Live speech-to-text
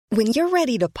When you're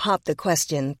ready to pop the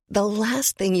question, the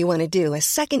last thing you want to do is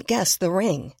second-guess the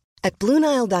ring. At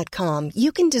BlueNile.com,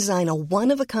 you can design a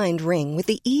one-of-a-kind ring with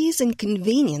the ease and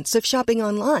convenience of shopping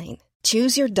online.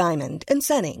 Choose your diamond and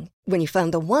setting. When you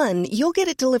find the one, you'll get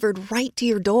it delivered right to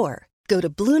your door. Go to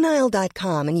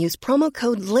BlueNile.com and use promo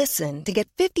code LISTEN to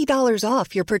get $50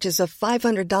 off your purchase of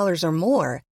 $500 or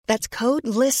more. That's code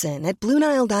LISTEN at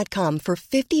BlueNile.com for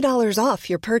 $50 off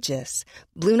your purchase.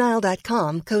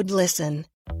 BlueNile.com, code LISTEN.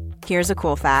 Here's a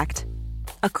cool fact.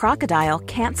 A crocodile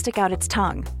can't stick out its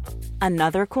tongue.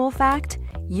 Another cool fact,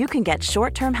 you can get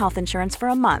short-term health insurance for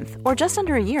a month or just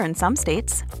under a year in some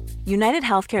states. United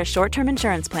Healthcare short-term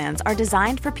insurance plans are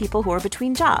designed for people who are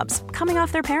between jobs, coming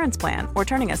off their parents' plan, or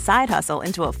turning a side hustle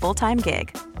into a full-time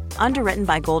gig. Underwritten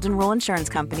by Golden Rule Insurance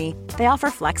Company, they offer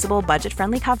flexible,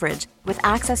 budget-friendly coverage with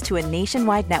access to a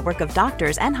nationwide network of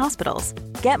doctors and hospitals.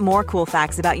 Get more cool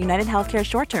facts about United Healthcare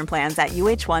short-term plans at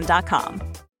uh1.com.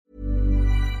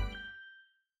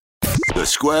 The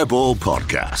Square Ball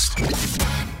Podcast.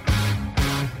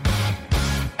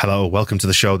 Hello, welcome to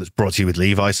the show that's brought to you with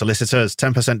Levi Solicitors.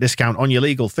 10% discount on your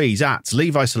legal fees at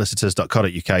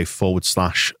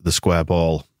levisolicitors.co.uk/the Square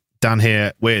Ball. Dan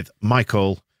here with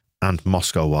Michael and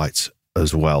Moscow White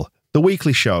as well. The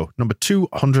weekly show, number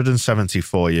 270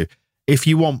 for you. If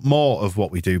you want more of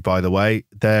what we do, by the way,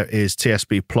 there is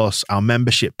TSB Plus, our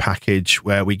membership package,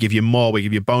 where we give you more. We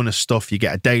give you bonus stuff. You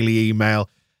get a daily email.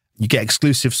 You get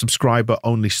exclusive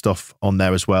subscriber-only stuff on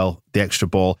there as well, the extra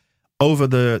ball. Over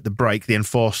the break, the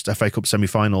enforced FA Cup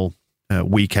semi-final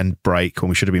weekend break, when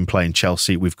we should have been playing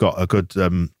Chelsea, we've got a good,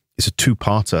 it's a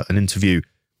two-parter, an interview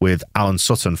with Alan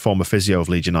Sutton, former physio of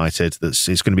Leeds United.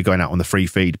 It's going to be going out on the free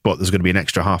feed, but there's going to be an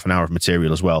extra half an hour of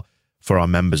material as well for our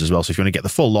members as well. So if you want to get the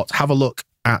full lot, have a look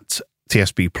at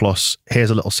TSB Plus.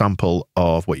 Here's a little sample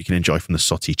of what you can enjoy from the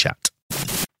Sutty chat.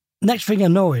 Next thing I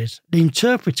know is the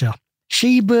interpreter.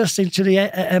 She burst into the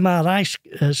MRI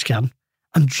scan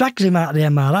and drags him out of the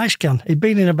MRI scan. He'd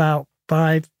been in about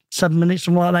 5-7 minutes,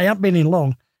 something like that. He hadn't been in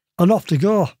long, and off to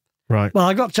go. Right. Well,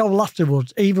 I got told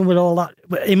afterwards, even with all that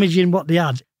imaging what they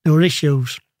had, there were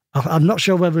issues. I'm not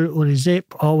sure whether it was his hip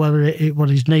or whether it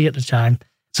was his knee at the time.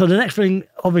 So the next thing,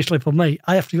 obviously for me,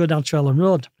 I have to go down to Ellen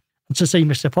Road to see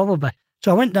Mr. Poverby.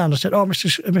 So I went down and said, "Oh,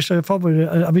 Mr.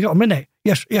 Poverby, have you got a minute?"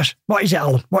 Yes. What is it,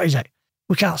 Alan? What is it?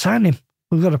 "We can't sign him.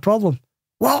 We've got a problem."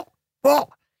 What?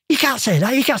 You can't say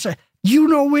that. You can't say. You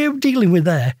know we're dealing with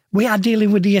there. We are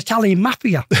dealing with the Italian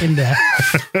mafia in there.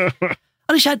 And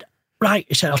he said, right,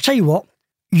 I'll tell you what,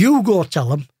 you go tell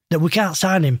them that we can't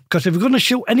sign him, because if we're going to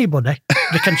shoot anybody,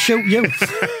 they can shoot you.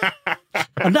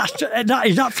 And that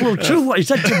is absolutely true what he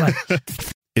said to me.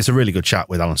 It's a really good chat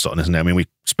with Alan Sutton, isn't it? I mean, we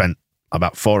spent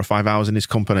about 4 or 5 hours in his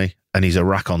company, and he's a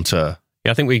raconteur.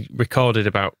 Yeah, I think we recorded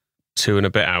about 2 and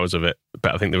a bit hours of it,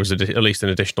 but I think there was at least an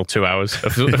additional 2 hours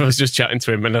of us just chatting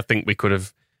to him, and I think we could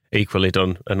have equally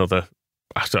done another,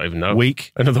 I don't even know,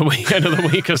 another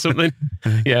week or something.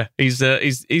 Yeah, he's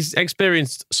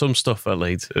experienced some stuff at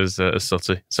Leeds as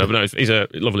Sutty. So, but no, he's a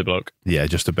lovely bloke. Yeah,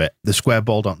 just a bit.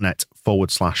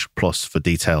 thesquareball.net/plus for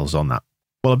details on that.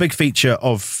 Well, a big feature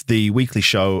of the weekly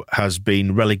show has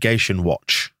been relegation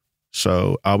watch.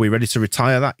 So are we ready to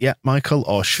retire that yet, Michael?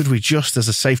 Or should we just, as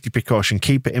a safety precaution,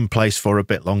 keep it in place for a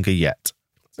bit longer yet?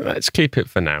 Let's keep it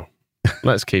for now.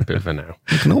 You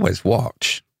can always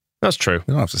watch. That's true. You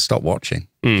don't have to stop watching.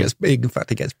 In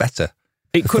fact, it gets better.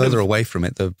 The further away from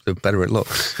it, the better it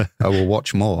looks. I will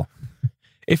watch more.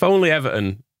 If only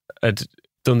Everton had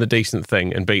done the decent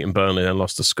thing and beaten Burnley and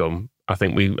lost to Scum, I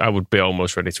think I would be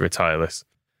almost ready to retire this.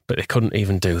 But they couldn't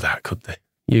even do that, could they?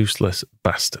 Useless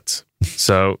bastards.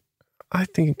 So I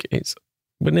think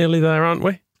we're nearly there, aren't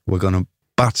we? We're going to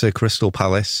batter Crystal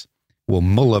Palace. We'll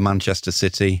muller Manchester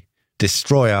City,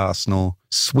 destroy Arsenal,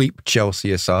 sweep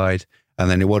Chelsea aside, and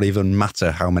then it won't even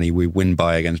matter how many we win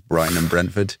by against Brighton and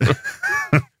Brentford.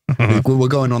 We're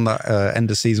going on that end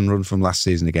of season run from last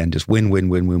season again. Just win.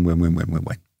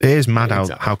 It is mad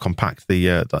how compact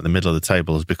the middle of the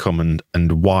table has become,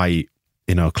 and why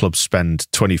clubs spend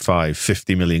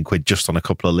 25-50 million quid just on a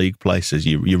couple of league places.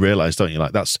 You realise, don't you?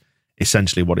 Like, that's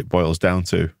essentially what it boils down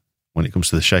to when it comes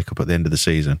to the shake-up at the end of the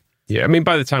season. Yeah, I mean,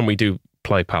 by the time we do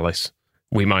play Palace,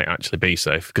 we might actually be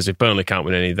safe, because if Burnley can't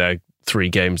win any of their 3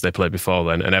 games they played before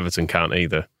then, and Everton can't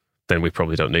either, then we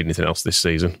probably don't need anything else this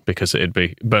season, because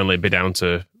Burnley would be down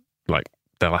to like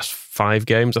their last 5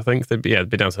 games, I think. They'd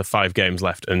be down to 5 games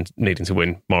left and needing to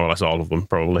win more or less all of them,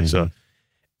 probably. Mm-hmm. So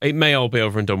it may all be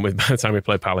over and done with by the time we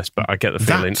play Palace, but I get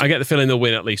the feeling they'll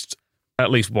win at least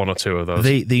 1 or 2 of those.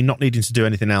 The not needing to do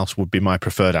anything else would be my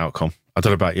preferred outcome. I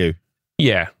don't know about you.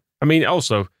 Yeah. I mean,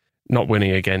 also, not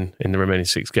winning again in the remaining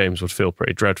 6 games would feel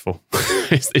pretty dreadful.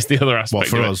 is the other aspect. What,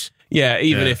 for of it. us? Yeah,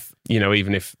 even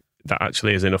if that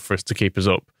actually is enough for us to keep us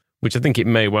up, which I think it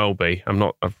may well be.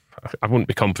 I wouldn't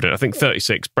be confident. I think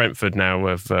 36. Brentford now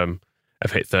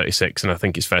have hit 36, and I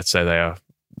think it's fair to say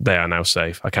they are now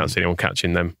safe. I can't see anyone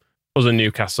catching them. Us and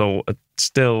Newcastle are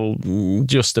still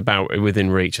just about within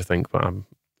reach, I think, but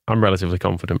I'm relatively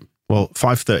confident. Well,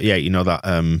 538,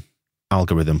 that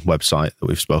algorithm website that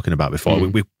we've spoken about before,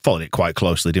 we followed it quite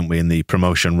closely, didn't we, in the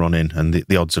promotion run-in and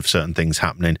the odds of certain things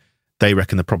happening. They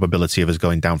reckon the probability of us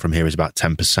going down from here is about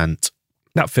 10%.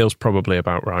 That feels probably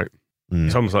about right.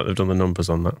 It's almost like they've done the numbers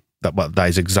on that. That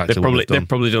is exactly what they've done. They've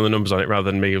probably done the numbers on it rather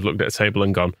than me who've looked at a table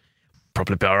and gone,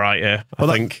 probably be all right, yeah. I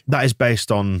think that is based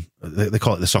on, they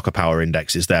call it the Soccer Power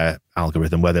Index, is their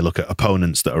algorithm where they look at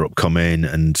opponents that are upcoming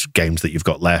and games that you've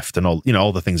got left, and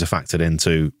all the things are factored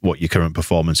into what your current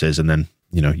performance is, and then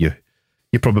your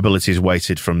probability is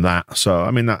weighted from that. So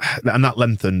I mean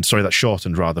that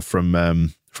shortened rather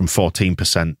from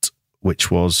 14%, which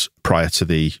was prior to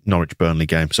the Norwich Burnley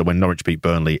game. So when Norwich beat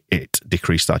Burnley, it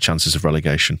decreased our chances of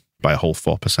relegation by a whole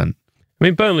 4%. I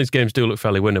mean, Burnley's games do look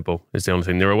fairly winnable, is the only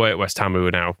thing. They're away at West Ham, who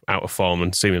are now out of form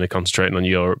and seemingly concentrating on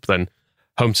Europe. Then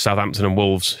home to Southampton and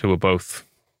Wolves, who are both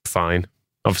fine.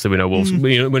 Obviously, we know Wolves.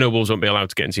 We know Wolves won't be allowed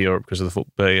to get into Europe because of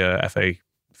the FA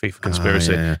FIFA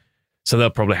conspiracy. Yeah. So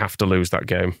they'll probably have to lose that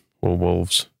game, or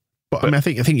Wolves. But I mean, I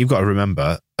think you've got to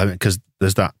remember, because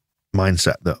there's that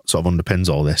mindset that sort of underpins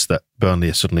all this, that Burnley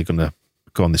are suddenly going to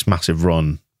go on this massive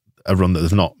run, a run that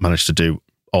they've not managed to do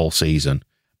all season.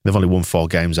 They've only won 4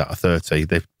 games out of 30.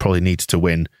 They probably need to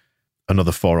win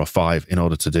another 4 or 5 in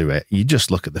order to do it. You just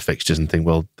look at the fixtures and think,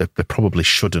 well, they probably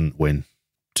shouldn't win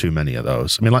too many of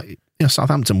those. I mean,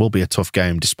 Southampton will be a tough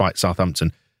game, despite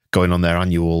Southampton going on their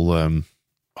annual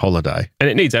holiday. And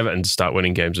it needs Everton to start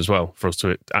winning games as well for us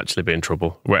to actually be in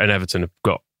trouble. Where Everton have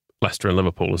got Leicester and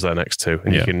Liverpool as their next 2,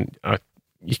 and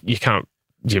you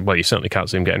certainly can't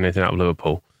see them getting anything out of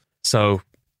Liverpool. So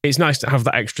it's nice to have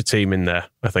that extra team in there,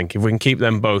 I think. If we can keep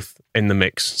them both in the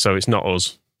mix, so it's not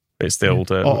us, it's the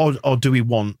old... Or do we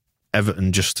want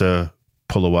Everton just to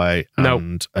pull away and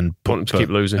want them to keep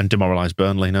losing and demoralise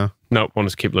Burnley now? No, want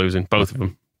us to keep losing, both of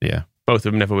them. Yeah. Both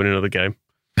of them never win another game.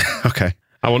 Okay.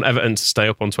 I want Everton to stay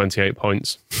up on 28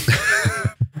 points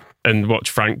and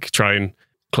watch Frank try and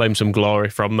claim some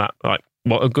glory from that. Like,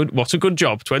 what a good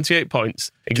job, 28 points.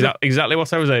 Exactly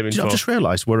what I was aiming for. I've just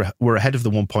realised we're ahead of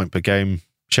the 1 point per game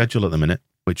schedule at the minute,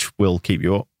 which will keep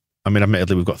you up. I mean,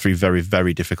 admittedly, we've got 3 very,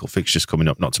 very difficult fixtures coming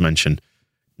up, not to mention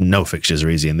no fixtures are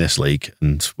easy in this league,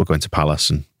 and we're going to Palace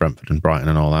and Brentford and Brighton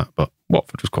and all that, but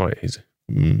Watford was quite easy.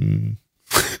 I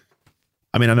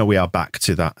mean, I know we are back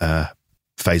to that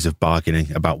phase of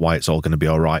bargaining about why it's all going to be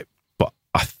all right, but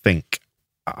I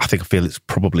feel it's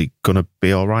probably going to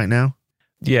be all right now.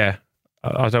 Yeah,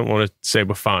 I don't want to say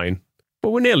we're fine,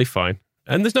 but we're nearly fine.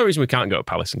 And there's no reason we can't go to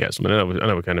Palace and get something. I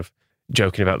know we're kind of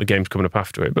joking about the games coming up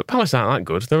after it, but Palace aren't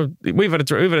that good. We've had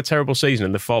a terrible season,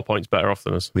 and they're 4 points better off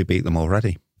than us. We beat them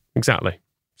already. Exactly.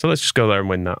 So let's just go there and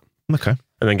win that. Okay.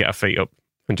 And then get our feet up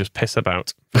and just piss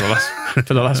about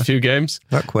for the last few games.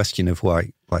 That question of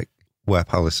where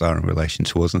Palace are in relation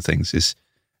to us and things is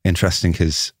interesting,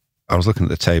 because I was looking at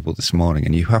the table this morning,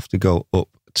 and you have to go up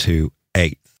to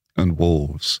 8th and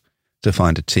Wolves to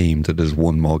find a team that has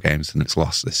won more games than it's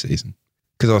lost this season.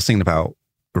 Because I was thinking about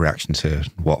a reaction to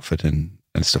Watford and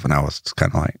stuff, and I was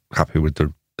kind of happy with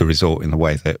the result, in the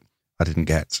way that I didn't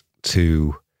get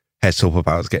too heads up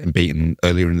about us getting beaten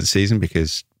earlier in the season,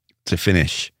 because to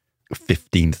finish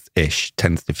 15th-ish,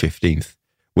 10th to 15th,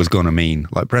 was going to mean,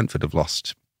 Brentford have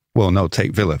lost... Well, no,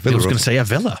 take Villa. I was going to say,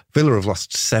 Villa. Villa have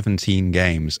lost 17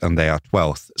 games and they are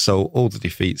 12th. So all the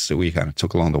defeats that we kind of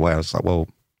took along the way, I was like, well,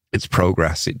 it's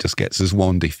progress. It just gets us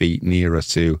 1 defeat nearer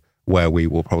to where we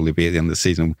will probably be at the end of the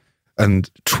season.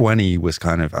 And 20 was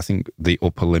kind of, I think, the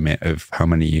upper limit of how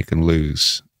many you can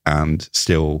lose and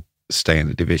still stay in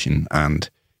the division. And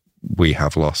we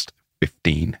have lost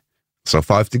 15. So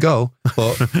 5 to go.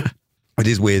 But it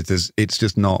is weird. It's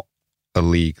just not a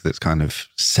league that's kind of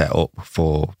set up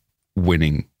for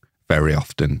winning very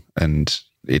often, and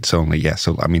it's only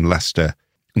Leicester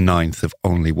 9th have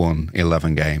only won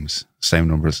 11 games, same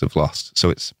number as they've lost. So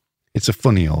it's a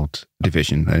funny old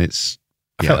division, and it's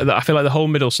I feel like the whole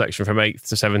middle section from 8th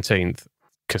to 17th,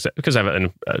 because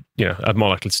Everton are more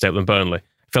likely to stay up than Burnley.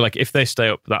 I feel like if they stay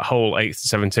up that whole 8th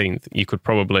to 17th, you could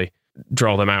probably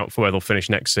draw them out for where they'll finish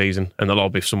next season, and they'll all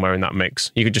be somewhere in that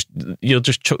mix. You'll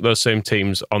just chuck those same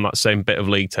teams on that same bit of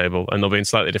league table, and they'll be in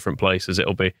slightly different places.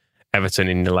 It'll be Everton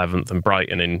in 11th and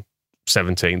Brighton in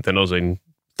 17th and us in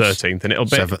 13th, and it'll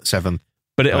be 7th.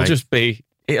 But it'll just be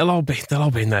they'll all be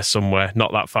in there somewhere,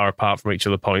 not that far apart from each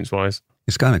other points wise.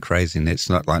 It's kind of crazy, and it's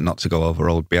not like, not to go over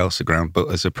old Bielsa ground, but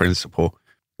as a principle,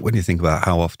 when you think about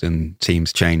how often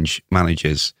teams change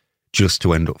managers just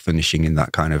to end up finishing in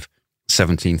that kind of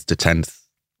 17th to 10th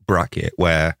bracket,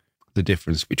 where the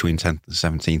difference between 10th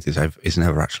and 17th is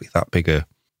never actually that big a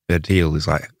deal. Is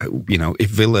like, if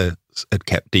Villa had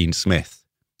kept Dean Smith,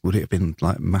 would it have been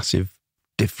like massive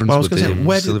difference? Well, I was going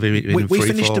to say, we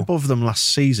finished 3-4? above them last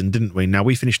season, didn't we? Now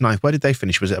we finished 9th. Where did they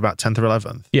finish? Was it about 10th or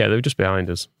 11th? Yeah, they were just behind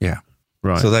us. Yeah.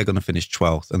 Right. So they're going to finish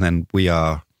 12th, and then we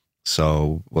are,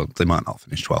 they might not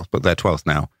finish 12th, but they're 12th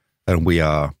now, and we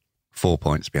are 4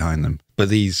 points behind them. But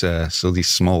these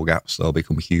small gaps, they'll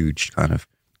become huge kind of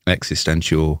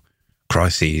existential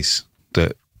crises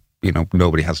that,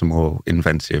 nobody has a more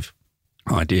inventive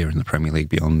idea in the Premier League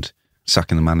beyond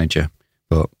sacking the manager.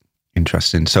 But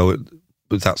interesting. So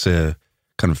that's a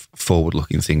kind of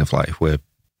forward-looking thing of like, if we're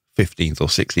 15th or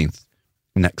 16th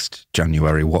next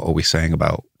January, what are we saying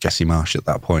about Jesse Marsch at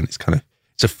that point?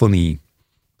 It's a funny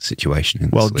situation.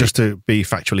 Well, just to be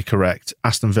factually correct,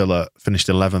 Aston Villa finished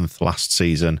 11th last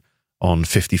season on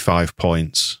 55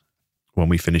 points when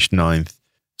we finished 9th.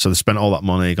 So they spent all that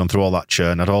money, gone through all that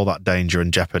churn, had all that danger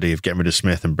and jeopardy of getting rid of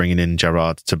Smith and bringing in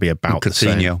Gerrard to be about the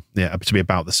same. Yeah, to be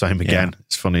about the same again. Yeah.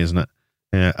 It's funny, isn't it?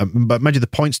 Yeah, but imagine the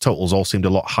points totals all seemed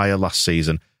a lot higher last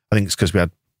season. I think it's because we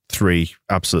had 3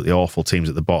 absolutely awful teams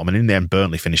at the bottom. And in the end,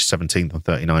 Burnley finished 17th on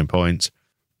 39 points,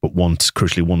 but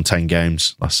crucially won 10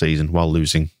 games last season while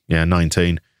losing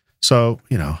 19. So,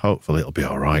 hopefully it'll be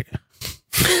all right.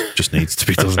 Just needs to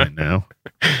be, doesn't it, now?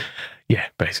 Yeah,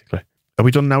 basically. Are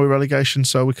we done now with relegation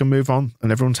so we can move on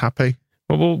and everyone's happy?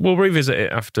 Well, we'll revisit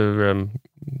it after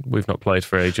we've not played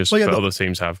for ages, but other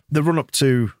teams have. The run-up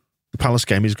to the Palace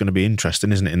game is going to be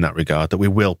interesting, isn't it, in that regard, that we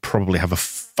will probably have a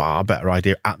far better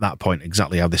idea at that point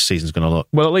exactly how this season's going to look.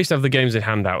 Well, at least have the games in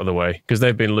hand out of the way, because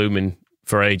they've been looming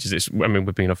for ages.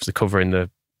 We've been obviously covering the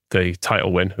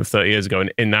title win of 30 years ago,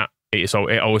 and in that, it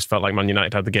always felt like Man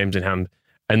United had the games in hand,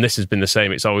 and this has been the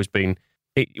same. It's always been,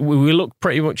 we look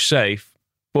pretty much safe,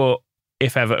 but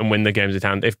if Everton win the games in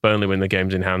hand, if Burnley win the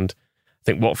games in hand, I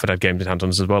think Watford had games in hand on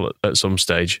us as well at some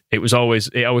stage. It always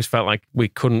felt like we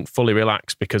couldn't fully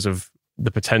relax because of the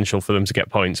potential for them to get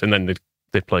points, and then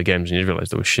they'd play games and you'd realise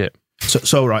they were shit.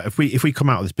 So right, if we come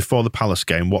out of this before the Palace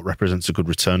game, what represents a good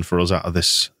return for us out of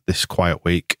this quiet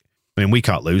week? I mean, we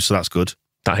can't lose, so that's good.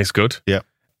 That is good. Yeah.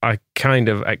 I kind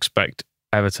of expect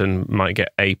Everton might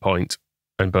get a point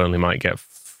and Burnley might get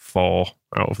 4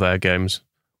 out of their games,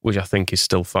 which I think is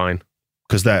still fine.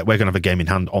 Because we're going to have a game in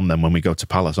hand on them when we go to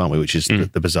Palace, aren't we? Which is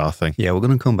the bizarre thing. Yeah, we're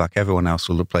going to come back. Everyone else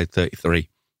will have played 33.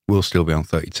 We'll still be on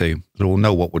 32. So we'll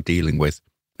know what we're dealing with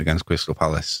against Crystal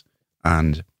Palace.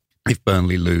 And if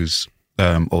Burnley lose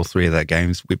all 3 of their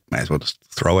games, we may as well just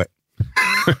throw it.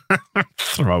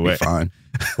 Throw it. Fine.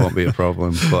 Won't be a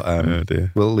problem. But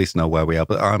we'll at least know where we are.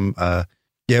 But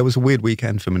it was a weird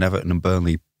weekend from an Everton and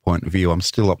Burnley point of view. I'm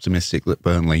still optimistic that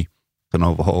Burnley can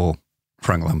overhaul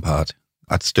Frank Lampard.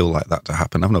 I'd still like that to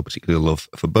happen. I've no particular love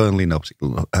for Burnley, no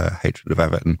particular hatred of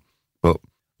Everton, but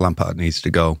Lampard needs to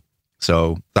go.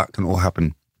 So that can all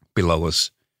happen below us.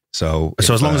 So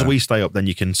as long as we stay up, then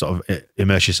you can sort of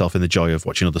immerse yourself in the joy of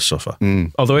watching others suffer.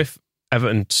 Although if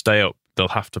Everton stay up, they'll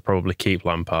have to probably keep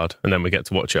Lampard, and then we get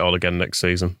to watch it all again next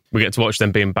season. We get to watch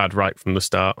them being bad right from the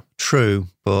start. True,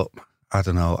 but I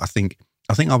don't know. I think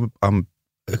I'm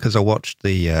because I watched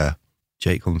the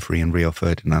Jake Humphrey and Rio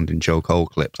Ferdinand and Joe Cole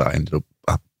clip that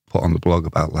I put on the blog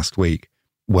about last week,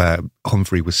 where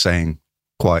Humphrey was saying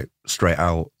quite straight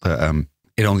out that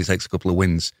it only takes a couple of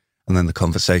wins and then the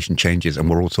conversation changes and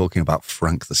we're all talking about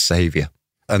Frank the Saviour.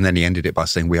 And then he ended it by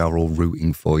saying, we are all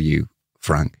rooting for you,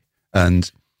 Frank. And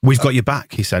we've got your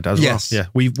back, he said as yes. well.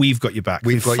 Yeah, we've got your back.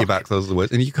 We've got your back, those are the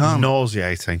words. And you can't...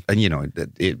 Nauseating. And,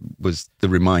 it was the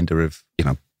reminder of,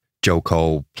 Joe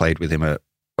Cole played with him at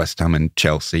West Ham and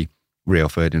Chelsea. Rio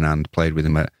Ferdinand played with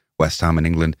him at West Ham in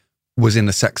England, was in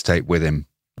the sex tape with him,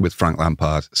 with Frank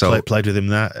Lampard. So played with him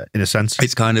there, in a sense.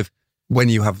 It's kind of, when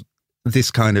you have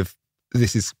this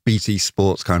is BT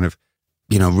Sports kind of,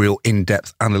 real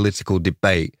in-depth analytical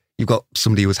debate. You've got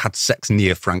somebody who's had sex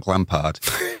near Frank Lampard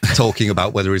talking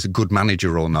about whether he's a good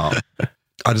manager or not.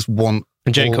 I just want...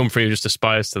 And Jake Humphrey just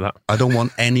aspires to that. I don't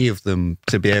want any of them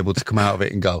to be able to come out of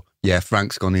it and go, yeah,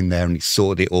 Frank's gone in there and he's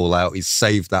sorted it all out. He's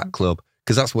saved that club.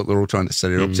 Because that's what they're all trying to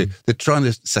set it up to. They're trying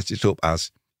to set it up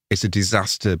as it's a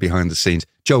disaster behind the scenes.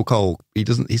 Joe Cole,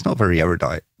 he's not a very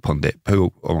erudite pundit.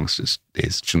 Who amongst us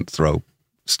shouldn't throw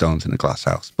stones in a glass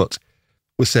house. But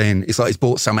we're saying it's like he's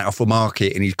bought something off a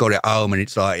market and he's got it home and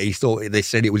it's like they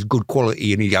said it was good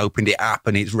quality and he opened it up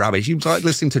and it's rubbish. He was like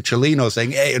listening to Cellino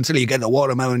saying, hey, until you get the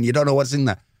watermelon, you don't know what's in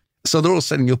there. So they're all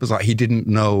setting you up as like he didn't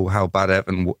know how bad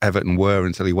Everton were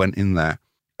until he went in there.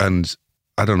 And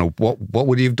I don't know, what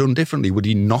would he have done differently? Would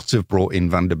he not have brought in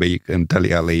Van der Beek and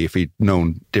Dele Alli if he'd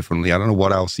known differently? I don't know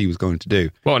what else he was going to do.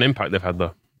 What an impact they've had,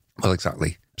 though. Well,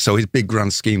 exactly. So his big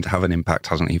grand scheme to have an impact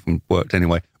hasn't even worked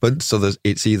anyway. But so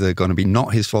it's either going to be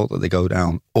not his fault that they go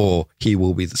down, or he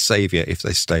will be the saviour if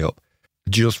they stay up.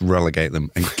 Just relegate them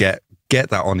and get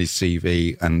that on his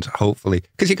CV, and hopefully,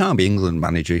 because you can't be England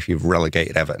manager if you've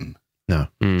relegated Everton. No.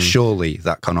 Surely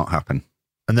that cannot happen.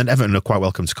 And then Everton are quite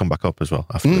welcome to come back up as well.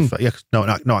 After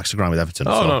no extra ground with Everton.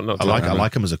 No, I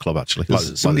like them as a club, actually.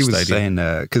 Somebody was saying,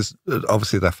 because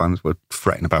obviously their fans were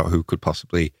fretting about who could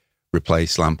possibly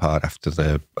replace Lampard after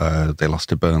they lost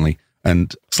to Burnley.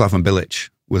 And Slaven Bilic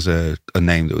was a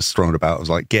name that was thrown about. It was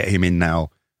like, get him in now,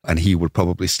 and he would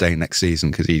probably stay next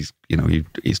season because he's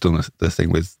done the thing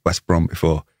with West Brom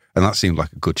before. And that seemed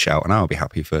like a good shout. And I would be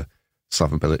happy for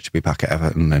Slaven Bilic to be back at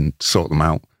Everton and sort them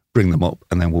out, bring them up,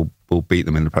 and then we'll beat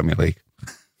them in the Premier League.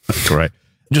 That's great.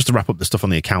 Just to wrap up the stuff on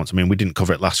the accounts, I mean, we didn't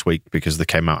cover it last week because they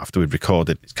came out after we'd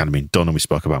recorded. It's kind of been done, and we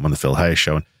spoke about them on the Phil Hayes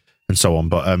show and so on.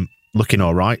 But looking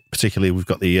all right. Particularly, we've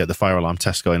got the fire alarm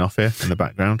test going off here in the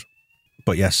background.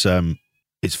 But yes,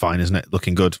 it's fine, isn't it?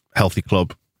 Looking good. Healthy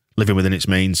club, living within its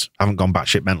means. Haven't gone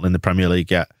batshit mental in the Premier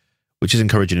League yet, which is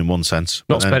encouraging in one sense.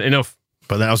 Not spent enough.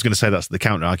 But then I was going to say that's the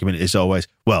counter argument is always,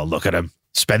 well, look at them,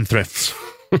 spendthrifts.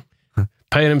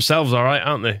 Paying themselves all right,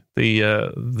 aren't they?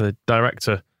 The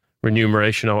director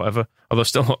remuneration or whatever, although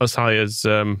still not as high as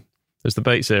the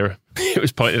Bates era. It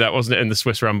was pointed out, wasn't it, in the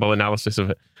Swiss Ramble analysis of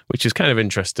it, which is kind of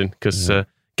interesting because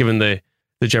given the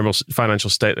general financial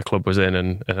state the club was in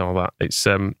and all that, it's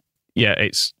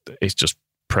just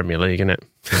Premier League, isn't it?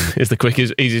 It's the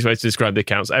quickest, easiest way to describe the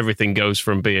accounts. Everything goes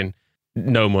from being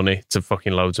no money to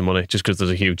fucking loads of money just because there's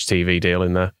a huge TV deal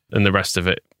in there, and the rest of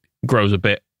it grows a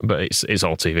bit, but it's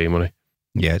all TV money.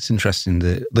 Yeah, it's interesting,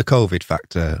 the COVID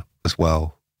factor as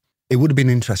well. It would have been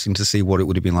interesting to see what it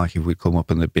would have been like if we'd come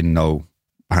up and there'd been no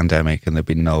pandemic and there'd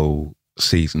been no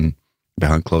season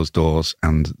behind closed doors,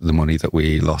 and the money that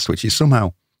we lost, which is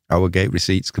somehow our gate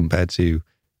receipts compared to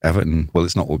Everton. Well,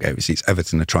 it's not all gate receipts.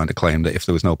 Everton are trying to claim that if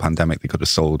there was no pandemic, they could have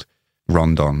sold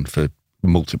Rondon for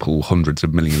multiple hundreds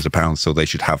of millions of pounds, so they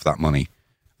should have that money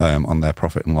on their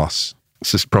profit and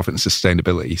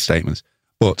sustainability statements.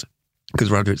 But because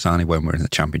Radrizzani, when we're in the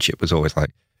Championship, was always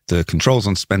like, the controls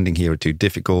on spending here are too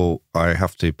difficult. I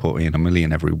have to put in $1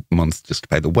 million every month just to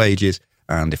pay the wages.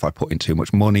 And if I put in too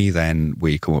much money, then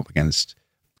we come up against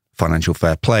financial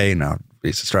fair play. Now,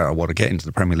 it's straight, I want to get into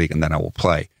the Premier League and then I will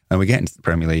play. And we get into the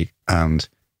Premier League and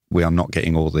we are not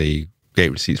getting all the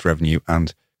gate receipts revenue.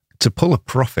 And to pull a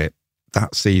profit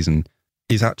that season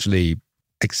is actually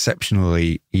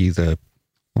exceptionally I don't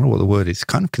know what the word is,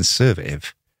 kind of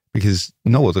conservative, because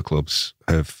no other clubs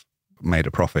have made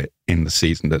a profit in the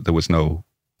season that there was no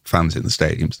fans in the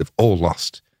stadiums. They've all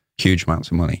lost huge amounts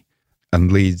of money.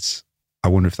 And Leeds, I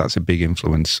wonder if that's a big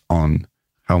influence on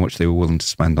how much they were willing to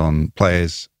spend on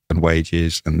players and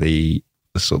wages and the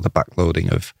sort of the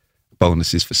backloading of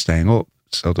bonuses for staying up,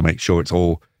 so to make sure it's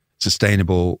all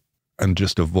sustainable and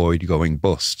just avoid going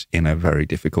bust in a very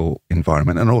difficult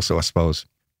environment. And also, I suppose,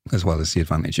 as well as the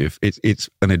advantage of it's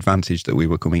an advantage that we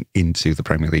were coming into the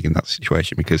Premier League in that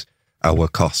situation, because our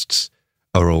costs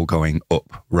are all going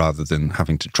up rather than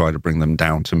having to try to bring them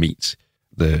down to meet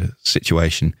the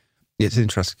situation. It's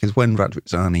interesting because when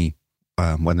Radrizzani,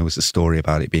 when there was a story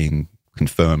about it being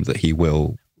confirmed that he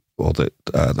will, or that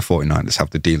the 49ers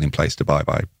have the deal in place to buy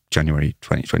by January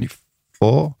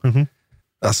 2024,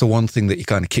 that's the one thing that he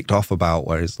kind of kicked off about,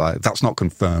 where it's like, that's not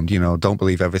confirmed, don't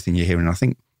believe everything you're hearing. I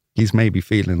think he's maybe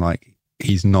feeling like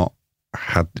he's not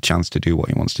had the chance to do what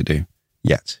he wants to do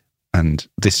yet. And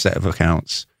this set of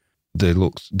accounts, they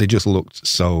just looked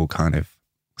so kind of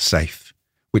safe,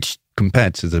 which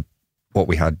compared to what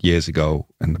we had years ago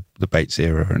in the Bates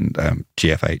era and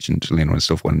GFH and Gelino and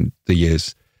stuff, when the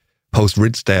years post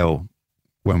Ridsdale,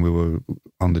 when we were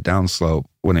on the downslope,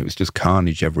 when it was just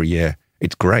carnage every year,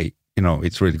 it's great.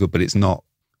 It's really good, but it's not,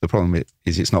 the problem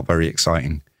is it's not very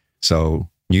exciting. So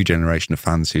new generation of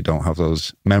fans who don't have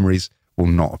those memories will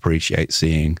not appreciate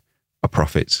seeing a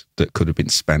profit that could have been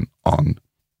spent on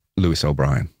Lewis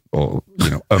O'Brien or,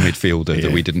 a midfielder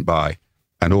that we didn't buy.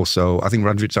 And also, I think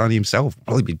Radrizzani himself will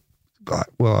probably be like,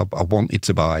 well, I wanted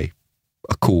to buy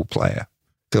a cool player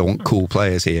because I want cool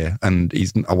players here, and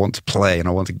I want to play and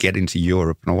I want to get into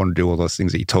Europe and I want to do all those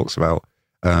things that he talks about.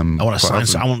 I want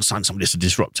to sign somebody to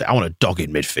disrupt it. I want a dog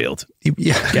in midfield.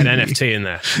 Yeah. Get an NFT in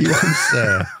there. He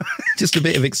wants just a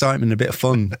bit of excitement, a bit of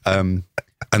fun. And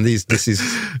this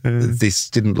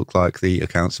didn't look like the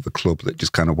accounts of a club that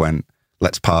just kind of went,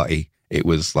 let's party it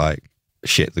was like,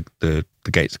 shit, the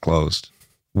gates are closed.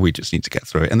 We just need to get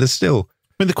through it. And there's still...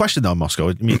 I mean, the question though, Moscow,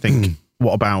 I mean, you think,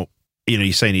 what about,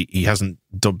 you're saying he hasn't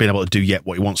been able to do yet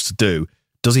what he wants to do.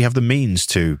 Does he have the means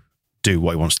to do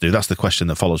what he wants to do? That's the question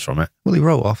that follows from it. Well, he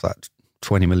wrote off that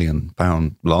 £20 million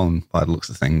loan by the looks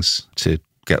of things to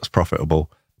get us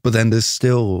profitable. But then there's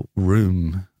still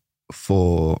room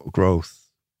for growth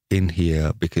in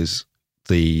here because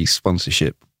the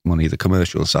sponsorship money, the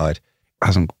commercial side,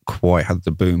 hasn't quite had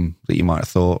the boom that you might have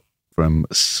thought from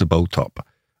Subotop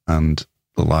and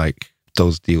the like.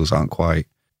 Those deals aren't quite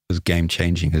as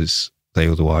game-changing as they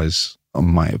otherwise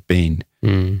might have been.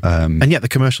 And yet the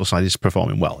commercial side is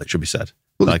performing well, it should be said.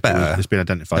 Well, it's better. It's been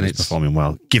identified as performing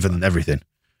well, given everything.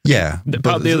 Yeah.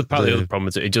 Part of the other problem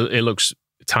is it looks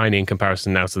tiny in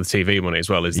comparison now to the TV money as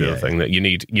well, is the other thing, that you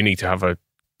need to have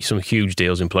some huge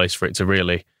deals in place for it to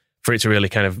really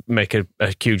kind of make a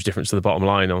huge difference to the bottom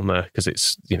line on there, because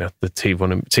it's, the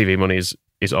TV money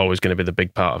is always going to be the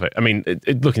big part of it. I mean,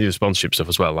 looking at the sponsorship stuff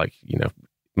as well, like,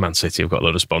 Man City have got a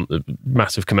lot of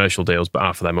massive commercial deals, but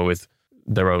half of them are with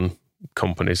their own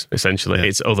companies, essentially. Yeah.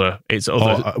 It's other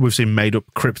we've seen made up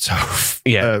crypto.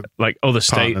 Like other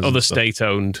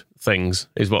state-owned things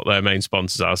is what their main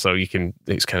sponsors are. So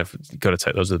it's kind of, you've got to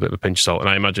take those with a bit of a pinch of salt. And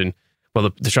I imagine, well,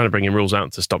 they're trying to bring in rules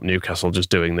out to stop Newcastle just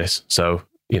doing this. So,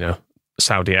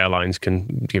 Saudi Airlines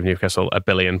can give Newcastle £1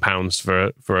 billion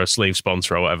for a sleeve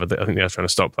sponsor or whatever. I think they're trying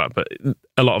to stop that, but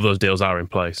a lot of those deals are in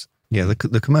place. Yeah,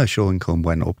 the commercial income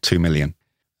went up 2 million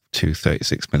to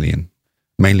 36 million,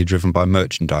 mainly driven by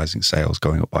merchandising sales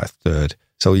going up by a third.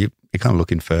 So you're kind of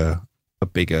looking for a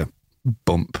bigger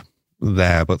bump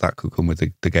there, but that could come with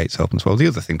the gates open as well. The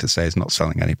other thing to say is not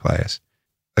selling any players.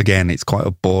 Again, it's quite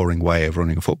a boring way of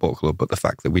running a football club, but the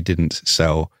fact that we didn't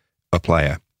sell a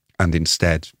player and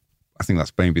instead, I think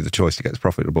that's maybe the choice to get us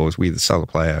profitable, is we either sell a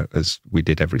player as we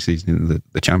did every season in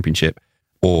the Championship,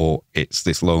 or it's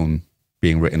this loan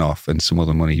being written off and some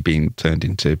other money being turned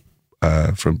into,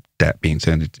 from debt being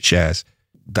turned into shares.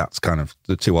 That's kind of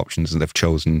the two options, and they've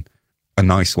chosen a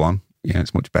nice one.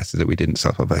 It's much better that we didn't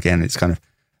sell. But again, it's kind of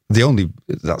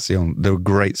they're a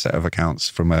great set of accounts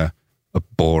from a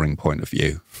boring point of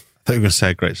view. I thought you were going to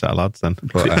say a great set of lads then.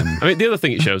 But, I mean, the other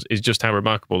thing it shows is just how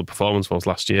remarkable the performance was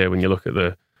last year when you look at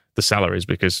the salaries,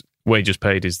 because wages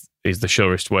paid is the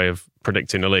surest way of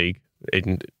predicting a league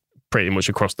in pretty much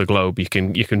across the globe. You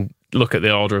can look at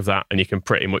the order of that and you can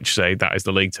pretty much say that is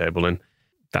the league table, and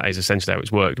that is essentially how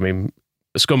it's worked. I mean,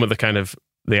 Scum are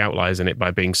the outliers in it by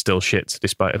being still shit,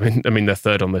 despite, I mean they're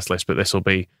third on this list, but this will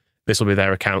be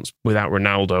their accounts without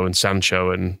Ronaldo and Sancho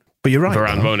and but you're right,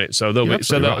 Varane won't it? So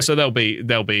they'll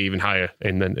be even higher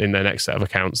in their next set of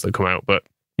accounts that come out. But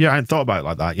yeah, I hadn't thought about it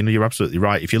like that. You're absolutely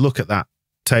right. If you look at that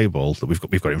table that we've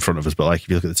got in front of us, but like if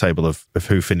you look at the table of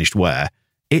who finished where,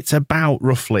 it's about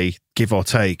roughly, give or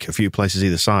take, a few places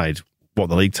either side, what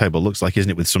the league table looks like,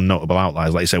 isn't it? With some notable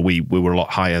outliers. Like you say, we were a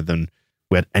lot higher than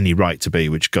we had any right to be,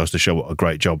 which goes to show what a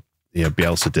great job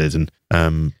Bielsa did.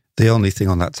 And the only thing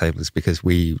on that table is because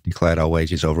we declared our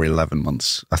wages over 11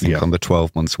 months. I think on the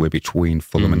 12 months, we're between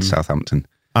Fulham and Southampton.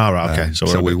 Oh, right, okay. So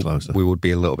we're a bit closer. We would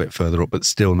be a little bit further up, but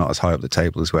still not as high up the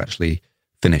table as we actually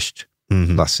finished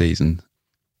last season.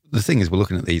 The thing is, we're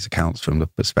looking at these accounts from the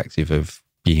perspective of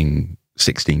being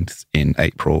 16th in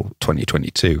April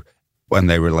 2022 when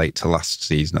they relate to last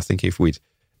season. I think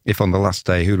if on the last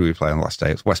day, who do we play on the last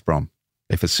day? It's West Brom.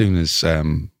 If as soon as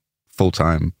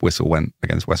full-time whistle went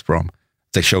against West Brom,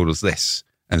 they showed us this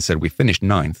and said we finished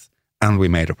 9th and we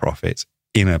made a profit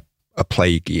in a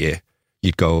plague year,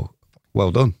 you'd go,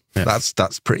 well done. Yeah.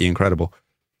 That's pretty incredible.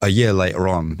 A year later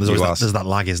on, there's that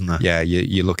lag, isn't there? Yeah,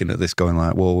 you're looking at this going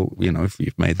like, well, if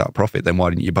you've made that profit, then why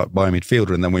didn't you buy a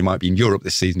midfielder? And then we might be in Europe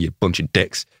this season, you bunch of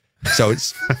dicks. So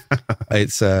it's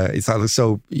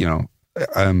so,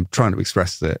 I'm trying to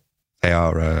express that they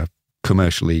are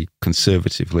commercially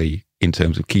conservatively in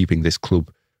terms of keeping this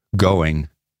club going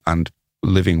and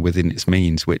living within its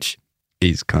means, which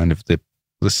is kind of the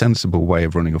sensible way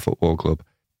of running a football club.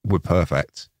 We're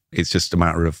perfect. It's just a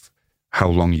matter of how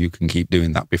long you can keep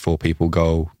doing that before people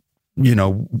go,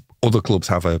 other clubs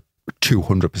have a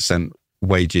 200%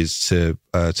 wages to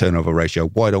turnover ratio.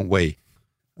 Why don't we?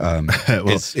 Well,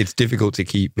 it's difficult to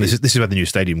keep. This is where the new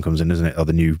stadium comes in, isn't it? Or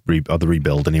the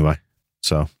rebuild anyway.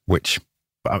 So which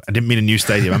I didn't mean a new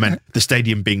stadium. I meant the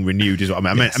stadium being renewed is what I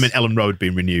meant. Yes. I meant Ellen Road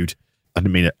being renewed. I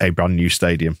didn't mean a brand new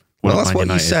stadium. Well, that's what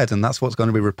you said, and that's what's going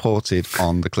to be reported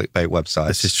on the Clickbait website.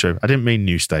 This is true. I didn't mean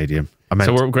new stadium. I meant,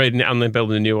 so we're upgrading it and then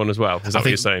building a new one as well. Is that what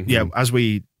you're saying? Yeah, as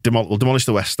we we'll demolish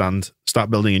the West Stand, start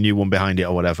building a new one behind it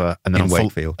or whatever, and then in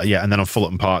Wakefield. and then on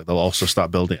Fullerton Park they'll also start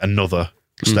building another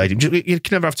stadium. You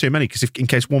can never have too many because in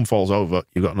case one falls over,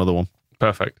 you've got another one.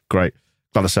 Perfect. Great.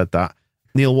 Glad I said that.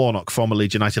 Neil Warnock, former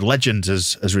Leeds United legend,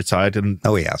 has retired. And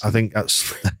he has. I think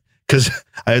that's because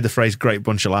I heard the phrase "great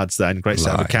bunch of lads" then, great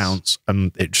set of accounts,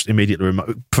 and it just immediately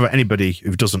for anybody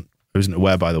who isn't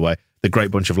aware, by the way, the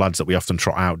great bunch of lads that we often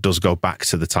trot out does go back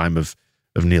to the time of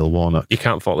Neil Warnock. You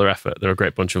can't fault their effort. They're a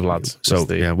great bunch of lads. So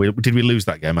did we lose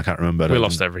that game? I can't remember. We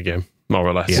lost every game, more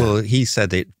or less. Yeah. Well, he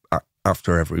said it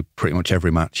after pretty much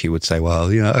every match. He would say, "Well,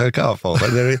 I can't fault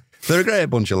them. They're a great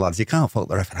bunch of lads. You can't fault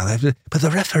the referee, but the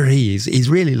referee he's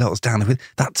really let us down with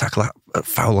that tackle, that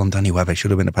foul on Danny Webber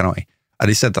should have been a penalty." And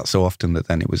he said that so often that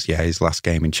then it was his last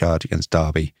game in charge against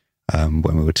Derby when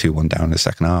we were 2-1 down in the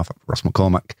second half. Ross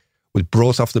McCormack was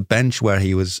brought off the bench where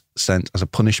he was sent as a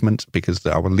punishment because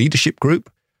our leadership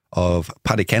group of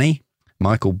Paddy Kenny,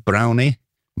 Michael Brownie,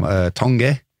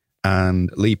 Tonge and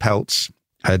Lee Peltz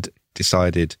had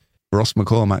decided Ross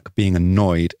McCormack being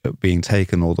annoyed at being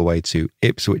taken all the way to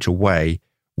Ipswich away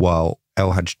while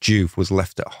El Hadj Diouf was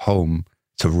left at home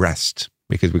to rest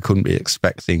because we couldn't be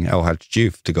expecting El Hadj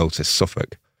Diouf to go to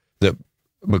Suffolk, that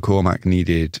McCormack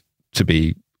needed to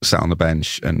be sat on the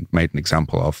bench and made an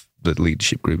example of. The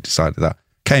leadership group decided that,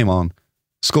 came on,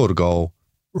 scored a goal,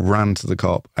 ran to the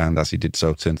Kop, and as he did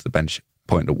so, turned to the bench,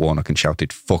 pointed at Warnock and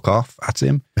shouted "fuck off" at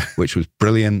him, which was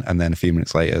brilliant. And then a few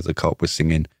minutes later, the Kop was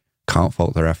singing "Can't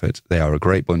fault their effort. They are a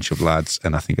great bunch of lads."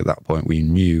 And I think at that point we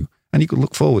knew, and you could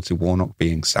look forward to Warnock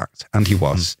being sacked, and he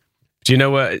was. Do you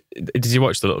know where? Did you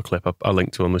watch the little clip I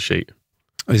linked to on the sheet?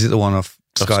 Is it the one off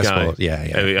Sky Sport?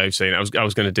 Yeah. I've seen it. I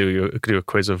was going to do a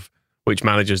quiz of which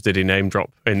managers did he name drop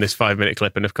in this 5-minute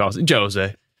clip, and of course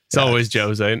Jose. It's always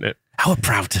Jose, isn't it? How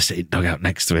proud to sit in dugout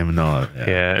next to him and all that.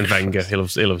 Yeah, and Wenger, he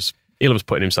loves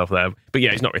putting himself there. But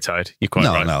yeah, he's not retired. You're quite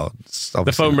right. No,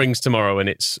 the phone rings tomorrow, and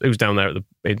it's who's down there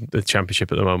in the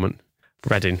Championship at the moment.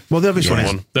 Reading. Well, the obvious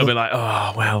one. They'll be like,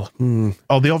 oh well.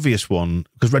 Oh, the obvious one,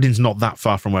 because Reading's not that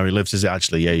far from where he lives, is it?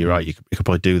 Actually, yeah, you're right. You could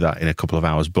probably do that in a couple of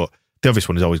hours, but. The obvious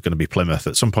one is always going to be Plymouth.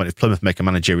 At some point, if Plymouth make a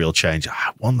managerial change,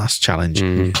 one last challenge,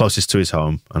 closest to his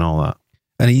home and all that.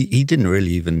 And he didn't really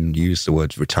even use the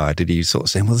words retired, did he? He was sort of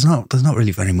saying, well, there's not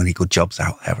really very many good jobs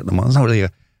out there at the moment.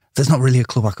 There's not really a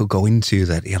club I could go into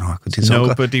that, I could do. So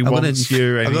Nobody wants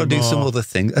you anymore. I've got to do some other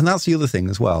things. And that's the other thing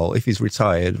as well. If he's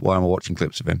retired, why am I watching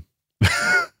clips of him?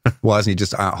 Why isn't he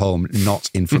just at home, not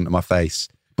in front of my face?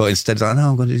 But instead, he's like, no,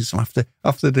 I'm going to do some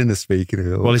after dinner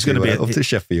speaking. Well, he's going to be up to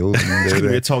Sheffield. He's going to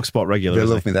be a TalkSport regular. They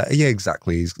love me there. Yeah,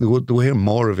 exactly. We'll hear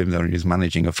more of him than he's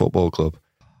managing a football club.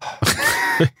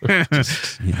 I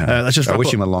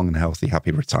wish him a long and healthy,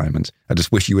 happy retirement. I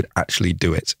just wish you would actually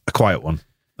do it. A quiet one.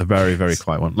 A very, very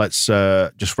quiet one. Let's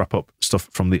just wrap up stuff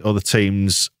from the other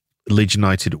teams. Leeds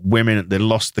United women, they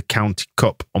lost the County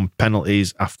Cup on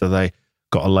penalties after they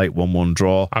got a late 1-1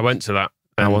 draw. I went to that.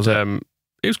 How was it?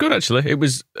 It was good, actually. It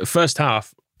was first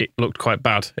half. It looked quite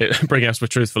bad. Brighouse were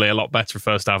truthfully a lot better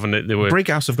first half, and they were.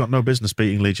 Brighouse have got no business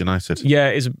beating Leeds United. Yeah,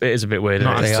 it is a bit weird.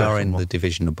 They are in the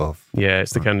division above. Yeah,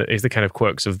 it's the kind of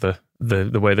quirks of the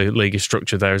way the league is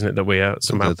structured there, isn't it? That we are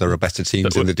somehow there are better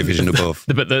teams in the division above.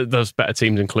 But those better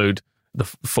teams include the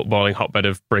footballing hotbed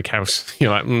of Brighouse. You're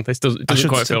like, this doesn't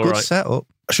quite feel right. Setup.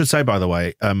 I should say, by the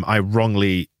way, I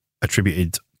wrongly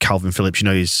attributed Calvin Phillips,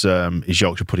 his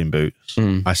Yorkshire pudding boots.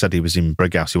 I said he was in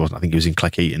Brighouse. He wasn't. I think he was in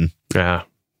Cleckheaton. Yeah,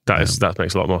 that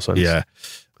makes a lot more sense. Yeah,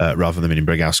 rather than in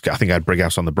Brighouse. I think I had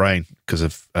Brighouse on the brain because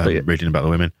of reading about the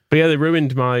women. But yeah, they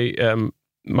ruined my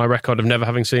my record of never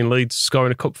having seen Leeds score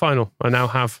in a cup final. I now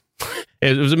have.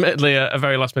 It was admittedly a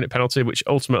very last minute penalty, which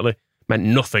ultimately meant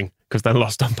nothing because they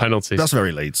lost on penalties. That's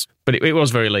very Leeds. But it was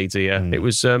very Leedsy. Yeah, it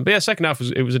was. But yeah, second half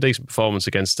it was a decent performance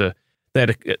against a. They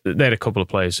had a couple of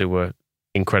players who were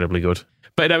incredibly good.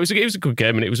 But no, it was a good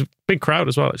game, and it was a big crowd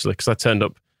as well, actually, because I turned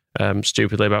up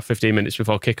stupidly about 15 minutes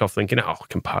before kickoff thinking,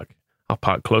 I'll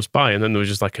park close by. And then there was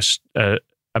just like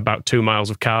about 2 miles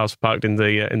of cars parked in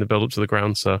the build-up to the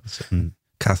ground. So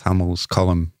Kath Hamill's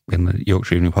column in the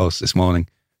Yorkshire Evening Post this morning,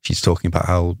 she's talking about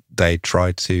how they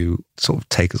tried to sort of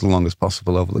take as long as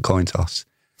possible over the coin toss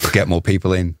to get more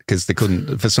people in, because they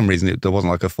couldn't, for some reason, there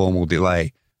wasn't like a formal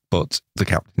delay. But the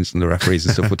captains and the referees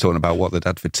and stuff were talking about what they'd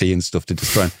had for tea and stuff to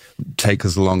just try and take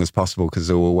as long as possible because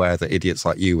they were aware that idiots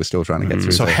like you were still trying to get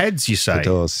through. So heads, you say?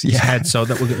 Yeah. Heads. So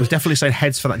that was definitely saying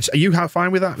heads for that. Are you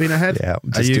fine with that being a head? Yeah,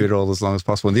 just do it all as long as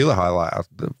possible. And the other highlight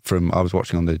I was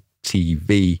watching on the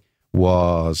TV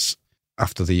was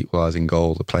after the equalising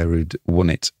goal, the player who'd won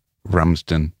it,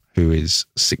 Ramsden, who is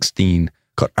 16,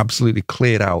 got absolutely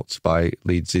cleared out by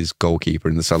Leeds' goalkeeper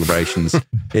in the celebrations.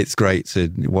 It's great to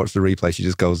watch the replay. She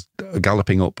just goes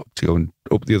galloping up to go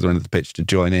up the other end of the pitch to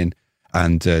join in.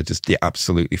 and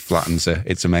absolutely flattens her.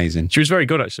 It's amazing. She was very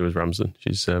good, actually, with Ramsden.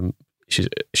 She's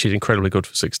incredibly good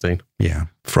for 16. Yeah,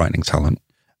 frightening talent.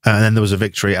 And then there was a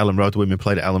victory. Ellen Road, the women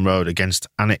played at Ellen Road against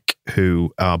Alnwick,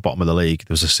 who are bottom of the league.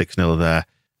 There was a 6-0 there.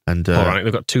 And all right,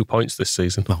 they've got 2 points this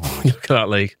season. Oh. Look at that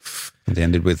league. And they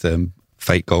ended with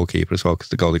fake goalkeeper as well, because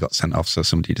the goalie got sent off, so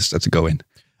somebody just had to go in.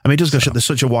 I mean, it does go show there's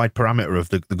such a wide parameter of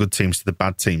the good teams to the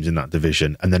bad teams in that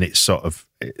division. And then it's sort of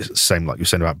it's the same like you were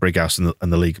saying about Brighouse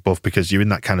and the league above, because you're in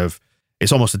that kind of,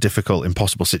 it's almost a difficult,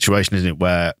 impossible situation, isn't it?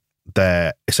 Where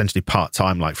they're essentially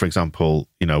part-time. Like, for example,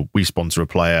 we sponsor a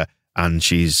player and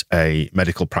she's a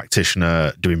medical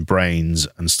practitioner doing brains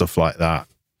and stuff like that.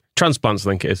 Transplants,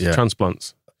 I think it is. Yeah.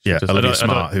 Transplants. Yeah, Olivia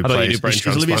Smart, who plays. Is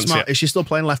Olivia Smart, is she still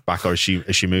playing left back, or has she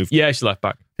moved? Yeah, she's left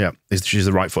back. Yeah, she's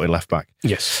the right-footed left back.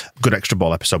 Yes. Good extra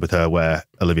ball episode with her where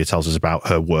Olivia tells us about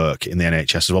her work in the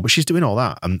NHS as well. But she's doing all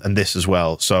that and this as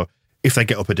well. So if they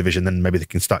get up a division, then maybe they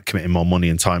can start committing more money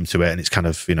and time to it, and it's kind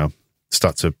of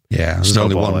start to there's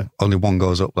only one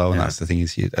goes up though, and that's the thing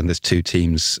is, and there's 2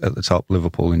 teams at the top.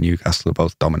 Liverpool and Newcastle are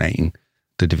both dominating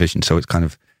the division, so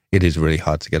it is really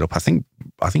hard to get up. I think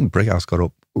Brighouse got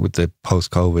up with the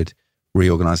post-COVID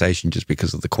reorganisation just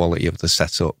because of the quality of the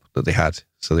setup that they had.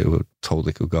 So they were told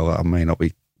they could go. I may not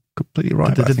be completely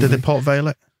right. Did they Port Vale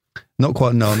it? Not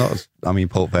quite. No, not. I mean,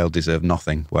 Port Vale deserved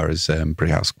nothing, whereas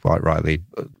Brighouse, quite rightly,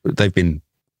 they've been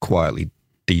quietly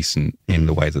decent in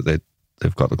the way that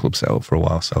they've got the club set up for a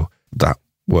while. So that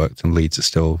worked, and Leeds are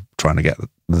still trying to get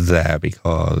there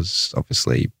because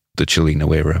obviously the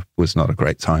Cellino era was not a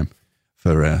great time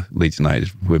for Leeds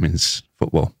United women's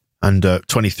football. And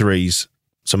 23s.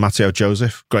 So Matteo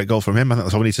Joseph, great goal from him. I think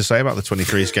that's all we need to say about the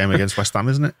 23s game against West Ham,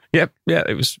 isn't it? Yeah,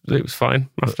 it was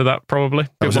fine after that, probably.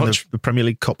 That was in the Premier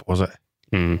League Cup, was it?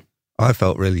 I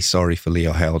felt really sorry for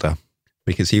Leo Helder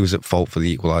because he was at fault for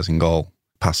the equalising goal.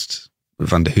 Past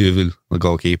Van der Heuvel, the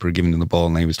goalkeeper, giving him the ball,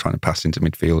 and he was trying to pass into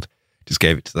midfield. Just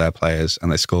gave it to their players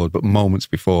and they scored. But moments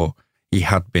before, he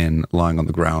had been lying on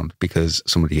the ground because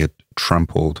somebody had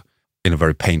trampled in a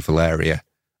very painful area.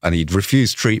 And he'd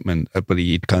refused treatment, but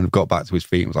he'd kind of got back to his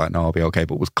feet and was like, no, I'll be okay.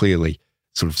 But was clearly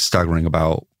sort of staggering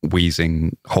about,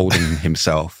 wheezing, holding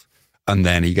himself. And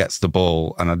then he gets the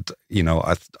ball. And, I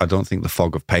don't think the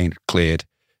fog of pain had cleared.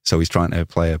 So he's trying to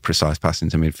play a precise pass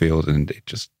into midfield and it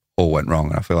just all went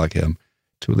wrong. And I feel like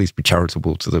to at least be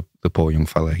charitable to the poor young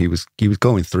fella. He was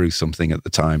going through something at the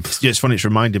time. Yeah, it's funny. It's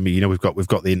reminding me, we've got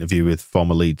the interview with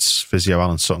former Leeds physio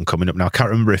Alan Sutton coming up now. I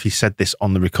can't remember if he said this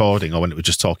on the recording or when it was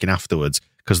just talking afterwards,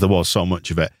 because there was so much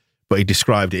of it. But he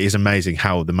described it is amazing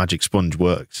how the magic sponge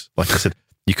works. Like I said,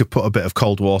 you could put a bit of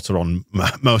cold water on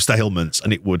most ailments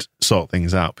and it would sort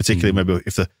things out. Particularly maybe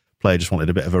if the player just wanted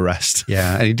a bit of a rest.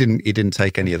 Yeah, and he didn't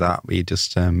take any of that. He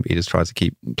just tried to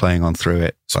keep playing on through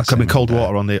it. So cold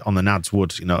water on the nads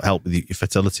would help with your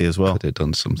fertility as well. Could have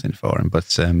done something for him,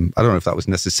 but I don't know if that was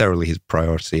necessarily his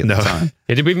priority at the time.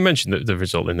 Yeah, did we even mention the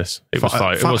result in this? It was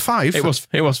 5. It was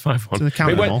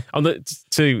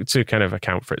 5-1. To kind of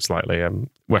account for it slightly,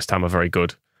 West Ham are very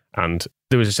good, and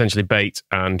there was essentially Bate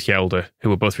and Hjelde, who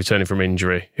were both returning from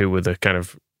injury, who were the kind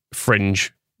of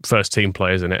fringe first team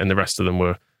players in it, and the rest of them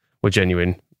were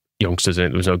genuine youngsters in it.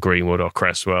 There was no Greenwood or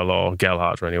Cresswell or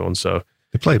Gelhardt or anyone. So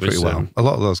they played pretty well. A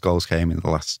lot of those goals came in the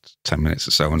last 10 minutes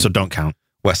or so. And so don't count.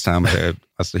 West Ham,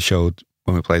 as they showed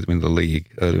when we played them in the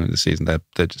league earlier in the season, they're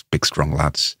just big, strong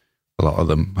lads, a lot of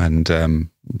them. And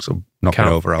so knocking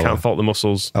over our... Can't fault the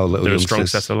muscles. Our little They're youngsters. A strong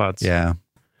set of lads. Yeah.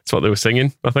 That's what they were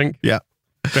singing, I think. Yeah.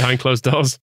 Behind closed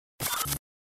doors. Have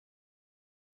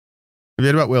you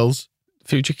heard about Wills?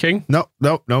 Future King? No.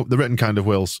 The written kind of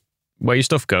Wills. Where your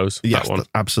stuff goes. Yes, that one. That's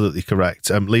absolutely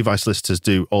correct. Levi Solicitors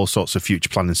do all sorts of future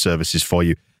planning services for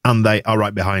you, and they are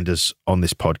right behind us on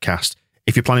this podcast.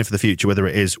 If you're planning for the future, whether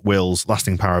it is wills,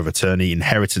 lasting power of attorney,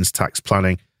 inheritance tax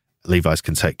planning, Levi's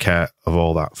can take care of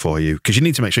all that for you. Because you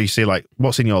need to make sure you see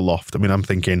what's in your loft. I mean, I'm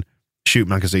thinking Shoot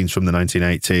magazines from the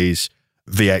 1980s,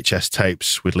 VHS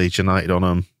tapes with Leeds United on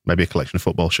them, maybe a collection of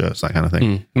football shirts, that kind of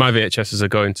thing. My VHSs are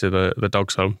going to the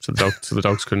dog's home, so the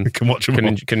dogs can watch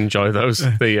them can enjoy those.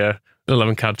 The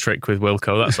 11 card trick with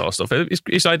Wilco, that sort of stuff.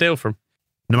 It's ideal for them.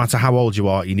 No matter how old you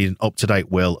are, you need an up-to-date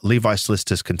will. Levi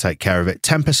Solicitors can take care of it.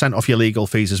 10% off your legal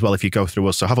fees as well if you go through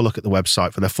us. So have a look at the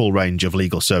website for their full range of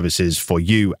legal services for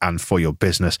you and for your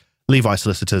business.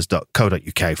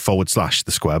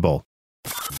 levisolicitors.co.uk/the square ball.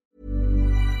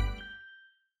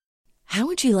 How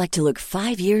would you like to look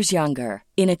 5 years younger?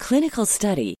 In a clinical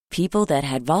study, people that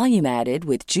had volume added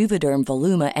with Juvederm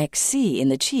Voluma XC in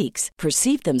the cheeks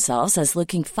perceived themselves as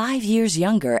looking 5 years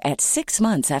younger at 6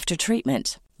 months after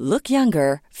treatment. Look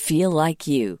younger, feel like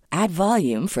you. Add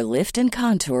volume for lift and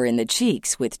contour in the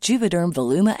cheeks with Juvederm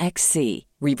Voluma XC.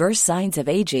 Reverse signs of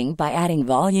aging by adding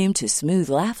volume to smooth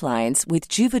laugh lines with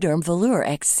Juvederm Volure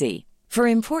XC. For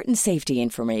important safety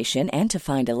information and to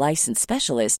find a licensed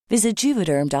specialist, visit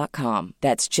Juvederm.com.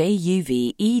 That's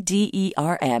JUVEDERM.com.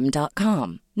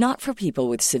 Not for people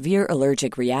with severe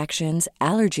allergic reactions,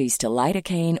 allergies to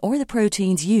lidocaine, or the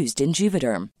proteins used in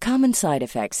Juvederm. Common side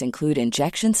effects include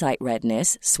injection site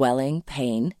redness, swelling,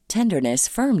 pain, tenderness,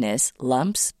 firmness,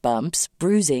 lumps, bumps,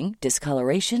 bruising,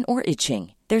 discoloration, or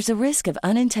itching. There's a risk of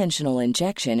unintentional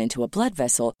injection into a blood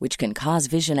vessel, which can cause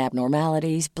vision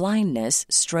abnormalities, blindness,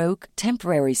 stroke,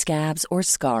 temporary scabs, or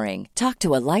scarring. Talk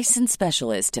to a licensed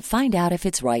specialist to find out if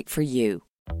it's right for you.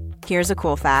 Here's a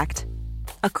cool fact.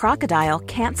 A crocodile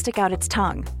can't stick out its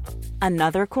tongue.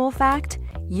 Another cool fact,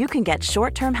 you can get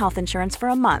short-term health insurance for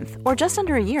a month or just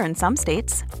under a year in some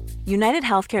states. United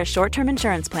Healthcare short-term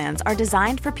insurance plans are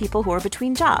designed for people who are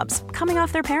between jobs, coming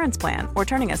off their parents' plan, or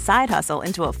turning a side hustle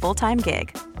into a full-time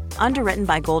gig. Underwritten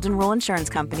by Golden Rule Insurance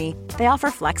Company, they offer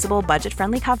flexible,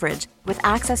 budget-friendly coverage with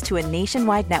access to a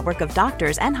nationwide network of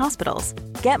doctors and hospitals.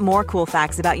 Get more cool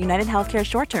facts about United Healthcare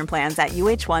short-term plans at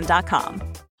uh1.com.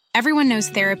 Everyone knows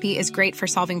therapy is great for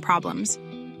solving problems,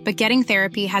 but getting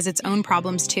therapy has its own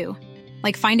problems too,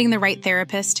 like finding the right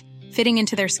therapist, fitting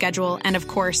into their schedule, and of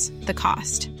course, the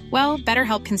cost. Well,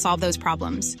 BetterHelp can solve those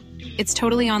problems. It's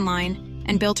totally online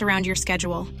and built around your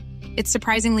schedule. It's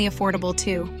surprisingly affordable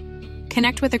too.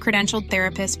 Connect with a credentialed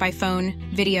therapist by phone,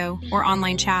 video, or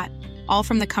online chat, all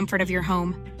from the comfort of your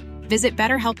home. Visit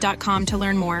BetterHelp.com to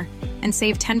learn more and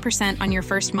save 10% on your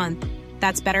first month.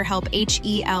 That's BetterHelp,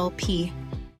 H-E-L-P.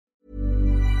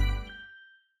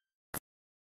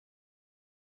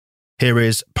 Here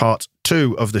is part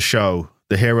 2 of the show,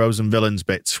 the heroes and villains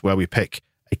bits, where we pick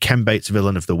a Ken Bates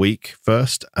villain of the week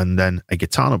first, and then a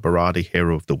Gaetano Berardi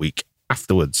hero of the week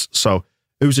afterwards. So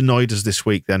who's annoyed us this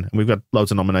week then? And we've got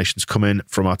loads of nominations coming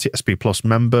from our TSP Plus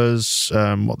members.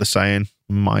 What they're saying,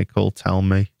 Michael, tell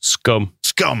me. Scum.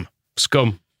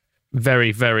 Scum.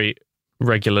 Very, very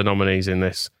regular nominees in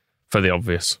this for the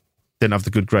obvious. Didn't have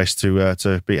the good grace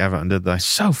to beat Everton, did they?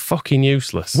 So fucking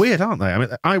useless. Weird, aren't they? I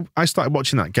mean, I started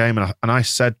watching that game and I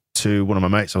said to one of my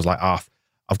mates, I was like, I've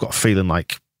got a feeling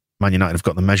like Man United have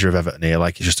got the measure of Everton here.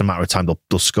 Like, it's just a matter of time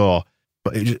they'll score.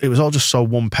 But it was all just so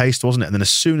one-paced, wasn't it? And then as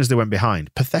soon as they went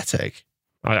behind, pathetic.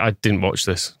 I didn't watch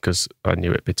this because I knew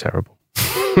it'd be terrible.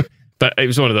 But it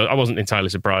was one of those, I wasn't entirely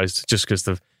surprised just because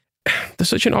they're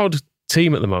such an odd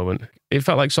team at the moment. It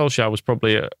felt like Solskjaer was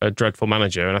probably a dreadful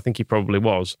manager, and I think he probably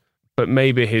was. But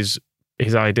maybe his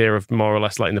idea of more or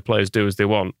less letting the players do as they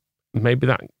want, maybe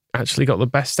that actually got the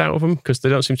best out of them, because they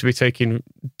don't seem to be taking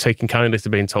kindly to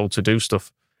being told to do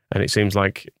stuff. And it seems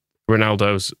like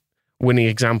Ronaldo's winning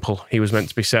example he was meant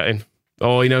to be setting.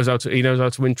 Oh, he knows how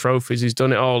to win trophies. He's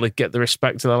done it all. They get the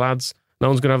respect to the lads. No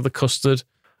one's going to have the custard.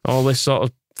 All this sort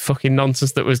of fucking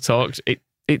nonsense that was talked.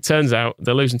 It turns out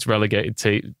they're losing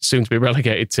to soon to be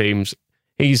relegated teams.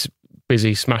 He's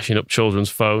busy smashing up children's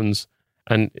phones,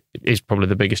 and is probably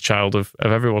the biggest child of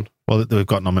everyone. Well, we've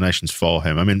got nominations for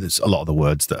him. I mean, there's a lot of the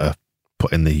words that are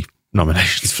put in the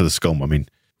nominations for the Scum. I mean,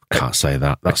 can't say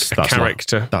that. That's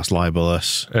character. That's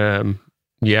libelous. Yep.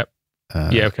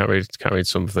 Yeah, I can't read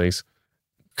some of these.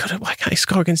 God, why can't he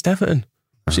score against Everton?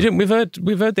 We've heard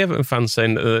the Everton fans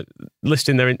saying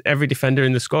listing every defender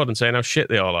in the squad and saying how shit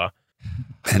they all are.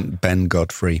 Ben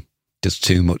Godfrey does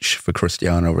too much for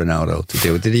Cristiano Ronaldo to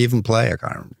deal with. Did he even play? I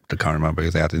can't remember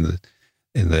who they had in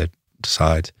the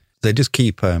side. They just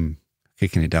keep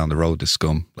kicking it down the road to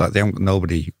Scum. Like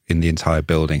nobody in the entire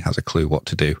building has a clue what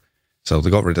to do. So they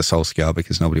got rid of Solskjaer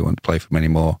because nobody wanted to play for him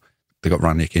anymore. They got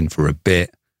Rangnick in for a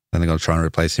bit. Then they're going to try and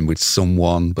replace him with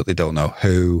someone, but they don't know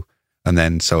who. And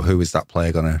then, so who is that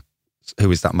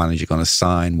manager going to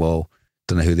sign? Well,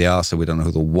 don't know who they are, so we don't know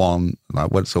who they want.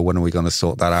 Like, so when are we going to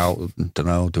sort that out? Don't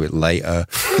know. Do it later.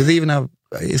 Do they even have?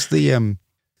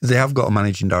 They have got a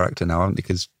managing director now, haven't they?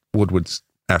 Because Woodward's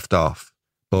effed off.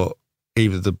 But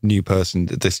even the new person,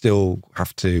 they still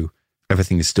have to.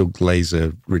 Everything is still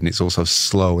laser ridden. It's also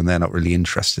slow, and they're not really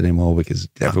interested anymore because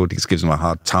everybody just gives them a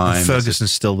hard time. And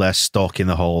Ferguson's still there stalking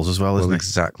the halls as well, isn't he?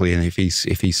 Exactly. And if he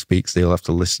speaks, they'll have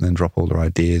to listen and drop all their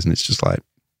ideas. And it's just like,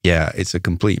 yeah, it's a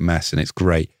complete mess, and it's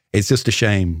great. It's just a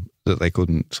shame that they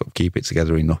couldn't sort of keep it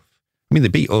together enough. I mean, they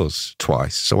beat us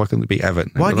twice, so why couldn't they beat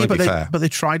Everton? But they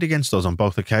tried against us on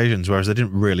both occasions, whereas they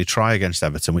didn't really try against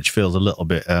Everton, which feels a little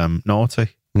bit naughty.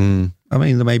 I mean,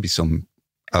 there may be some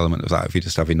element of that if you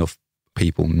just have enough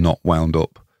people not wound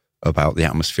up about the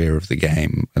atmosphere of the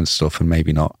game and stuff, and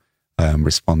maybe not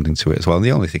responding to it as well. And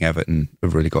the only thing Everton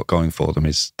have really got going for them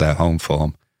is their home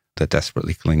form. they're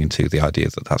desperately clinging to the idea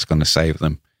that that's going to save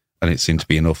them. And it seemed to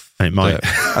be enough. It might.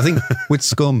 I think with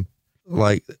Scum,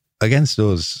 like against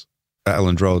us at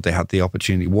Elland Road, they had the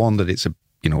opportunity. One, that it's a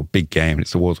big game.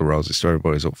 It's the Wars of Roses, so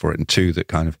everybody's up for it. And two, that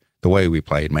kind of the way we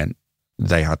played meant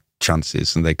they had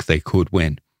chances and they could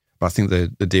win. But I think the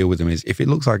deal with them is if it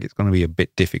looks like it's going to be a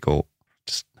bit difficult,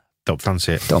 just don't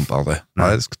fancy it. Don't bother.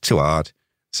 No. It's too hard.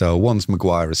 So once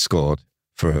Maguire has scored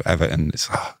for Everton, it's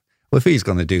well, if he's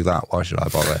going to do that, why should I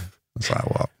bother? It's like,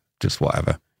 well, just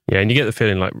whatever. Yeah, and you get the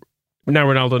feeling like now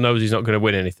Ronaldo knows he's not going to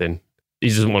win anything. He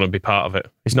doesn't want to be part of it.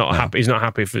 He's not happy. He's not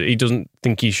happy. He doesn't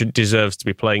think he deserves to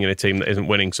be playing in a team that isn't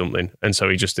winning something, and so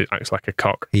he just acts like a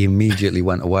cock. He immediately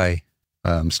went away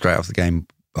straight off the game.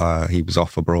 He was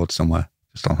off abroad somewhere,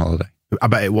 just on holiday. I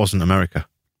bet it wasn't America.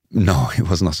 No, it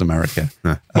was not America.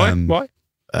 No. Why?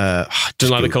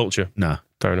 Didn't like the culture. No,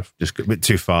 fair enough. Just a bit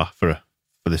too far for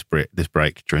this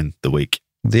break during the week.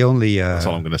 The only that's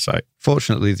all I'm going to say.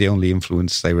 Fortunately, the only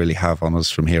influence they really have on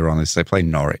us from here on is they play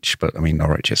Norwich, but I mean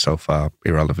Norwich is so far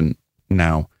irrelevant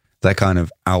now. They're kind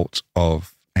of out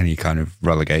of any kind of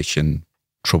relegation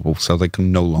trouble, so they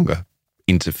can no longer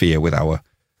interfere with our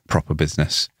proper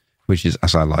business, which is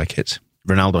as I like it.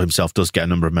 Ronaldo himself does get a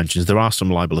number of mentions. There are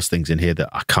some libelous things in here that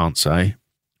I can't say,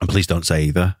 and please don't say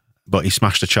either. But he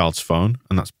smashed a child's phone,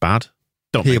 and that's bad.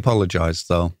 He apologised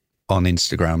though on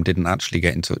Instagram. Didn't actually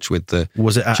get in touch with the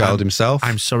child himself.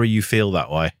 I'm sorry you feel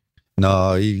that way.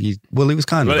 No, he was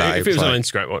kind of that. If it was on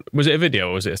Instagram, was it a video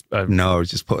or was it? No, he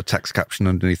just put a text caption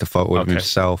underneath a photo of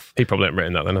himself. He probably hadn't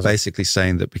written that then. Basically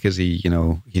saying that because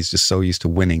he's just so used to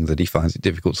winning that he finds it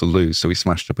difficult to lose, so he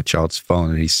smashed up a child's phone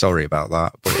and he's sorry about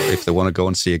that. But if they want to go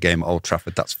and see a game at Old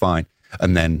Trafford, that's fine.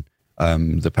 And then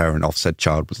the parent of said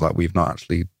child was like, we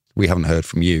haven't heard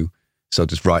from you. So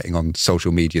just writing on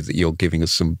social media that you're giving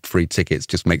us some free tickets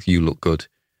just makes you look good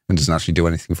and doesn't actually do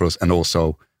anything for us. And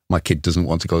also, my kid doesn't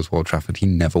want to go to Old Trafford. He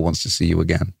never wants to see you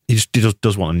again. He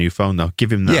does want a new phone, though.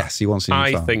 Give him that. Yes, he wants a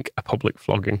new phone. I think a public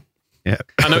flogging. Yeah.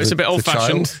 I know it's a bit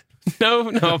old-fashioned. No.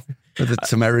 The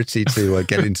temerity to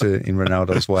get in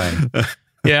Ronaldo's way.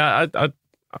 Yeah,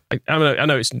 I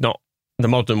know it's not the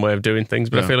modern way of doing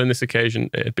things, but I feel in this occasion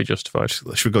it'd be justified.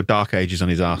 Should we go Dark Ages on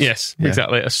his ass? Yes,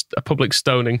 exactly. A public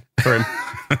stoning for him.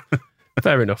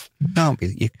 Fair enough.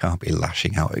 You can't be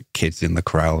lashing out at kids in the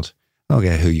crowd. I don't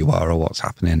care who you are or what's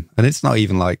happening. And it's not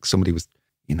even like somebody was,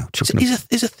 chucking He's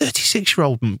a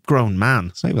 36-year-old grown man.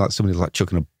 It's not even like somebody was like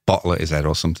chucking a bottle at his head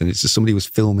or something. It's just somebody was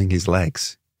filming his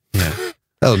legs. Yeah.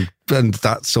 And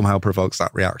that somehow provokes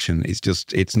that reaction.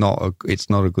 It's not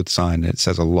a good sign. It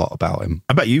says a lot about him.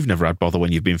 I bet you've never had bother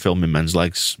when you've been filming men's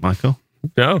legs, Michael.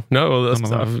 No.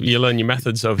 You learn your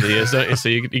methods over the years, don't you? So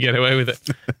you get away with it.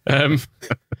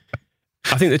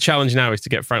 I think the challenge now is to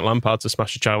get Frank Lampard to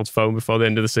smash a child's phone before the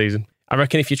end of the season. I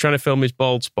reckon if you're trying to film his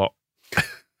bald spot,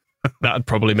 that'd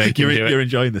probably make him do it. You're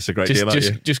enjoying this a great deal, aren't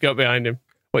you? Just go behind him.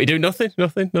 What you do? Nothing.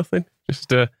 Just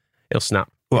he'll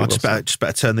snap. Well, just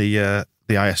better turn the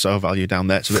ISO value down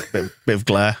there. It's a bit of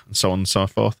glare and so on and so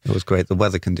forth. It was great. The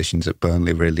weather conditions at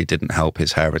Burnley really didn't help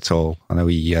his hair at all. I know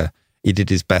he did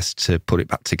his best to put it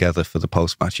back together for the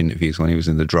post-match interviews when he was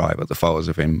in the dry, but the photos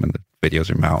of him and the videos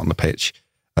of him out on the pitch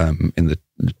in the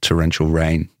torrential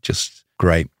rain, just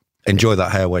great. Enjoy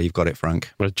that hair where you've got it,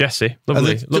 Frank. Well, Jesse,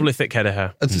 lovely thick head of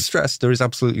hair. And to stress, there is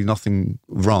absolutely nothing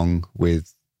wrong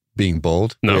with being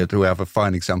bald. No. We have a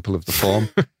fine example of the form.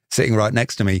 Sitting right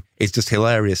next to me, it's just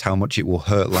hilarious how much it will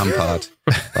hurt Lampard.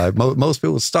 Most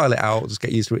people style it out, just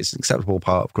get used to it. It's an acceptable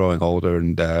part of growing older,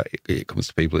 and it comes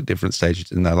to people at different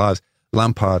stages in their lives.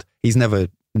 Lampard, he's never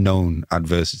known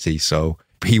adversity, so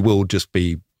he will just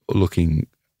be looking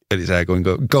at his hair going,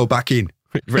 go back in.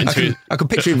 I can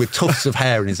picture him with tufts of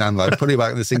hair in his hand, like putting it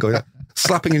back in the sink, going,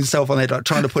 slapping himself on the head, like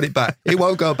trying to put it back. It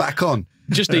won't go back on.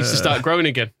 Just needs to start growing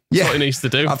again. That's what he needs to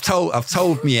do. I've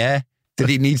told me hair that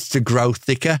it needs to grow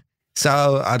thicker.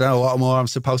 So I don't know what more I'm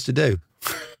supposed to do.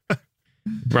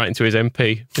 Right into his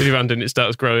MP. If you abandon it,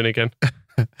 starts growing again.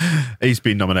 He's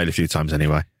been nominated a few times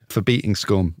anyway. For beating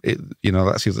Scum,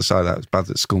 that's the other side. That was bad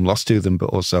that Scum lost to them,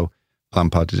 but also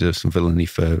Lampard deserves some villainy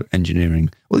for engineering.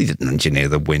 Well, he didn't engineer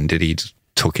the win, did he? He just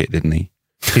took it, didn't he?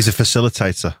 He's a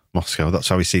facilitator, Moscow. That's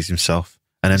how he sees himself.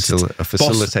 And a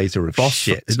facilitator of boss,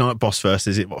 shit. It's not boss first,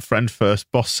 is it? What, friend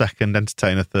first, boss second,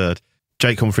 entertainer third.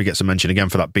 Jake Humphrey gets a mention again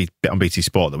for that bit on BT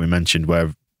Sport that we mentioned,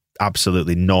 where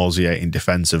absolutely nauseating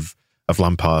defence of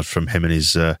Lampard from him and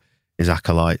his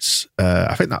acolytes.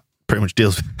 I think that pretty much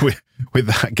deals with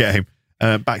that game.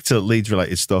 Back to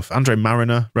Leeds-related stuff. Andre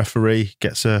Mariner, referee,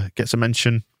 gets a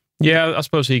mention. Yeah, I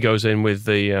suppose he goes in with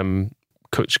the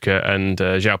Kuchka and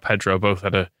João Pedro both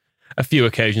had a a few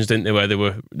occasions, didn't they, where they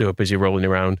were busy rolling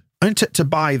around. And to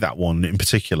buy that one in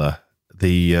particular,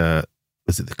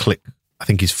 was it the Click? I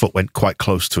think his foot went quite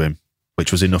close to him,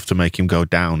 which was enough to make him go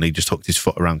down. He just hooked his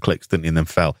foot around Click's, didn't he, and then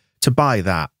fell. To buy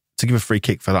that, to give a free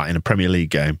kick for that in a Premier League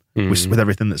game with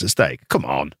everything that's at stake, come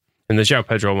on. And the João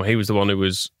Pedro one, he was the one who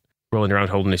was rolling around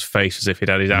holding his face as if he'd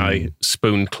had his eye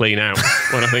spooned clean out.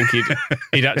 When I think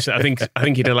he'd actually, I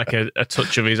think he'd had like a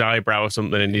touch of his eyebrow or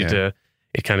something, and he'd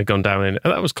kind of gone down in.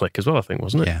 And that was Click as well, I think,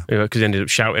 wasn't it? Yeah. Because he ended up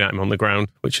shouting at him on the ground,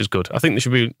 which was good. I think there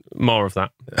should be more of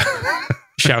that.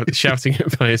 Shouting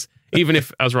at players, even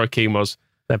if, as Roy Keane was,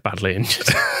 they're badly injured.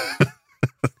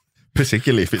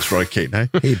 Particularly if it's Roy Keane, eh?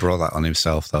 He brought that on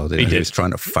himself, though, didn't he? He was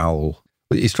trying to foul.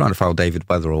 He's trying to foul David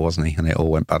Weatherall, wasn't he? And it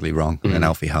all went badly wrong. And then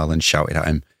Alfie Haaland shouted at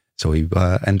him. So he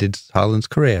ended Haaland's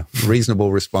career.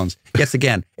 Reasonable response. Yes,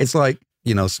 again, it's like,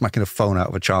 smacking a phone out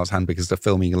of a child's hand because they're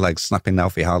filming your legs, snapping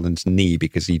Alfie Haaland's knee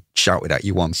because he shouted at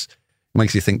you once. It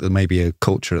makes you think there may be a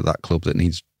culture at that club that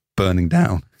needs burning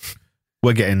down.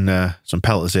 We're getting some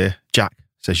pelters here. Jack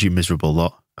says, you miserable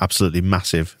lot. Absolutely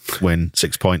massive win,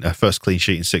 6-pointer. First clean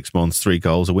sheet in 6 months, 3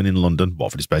 goals, a win in London.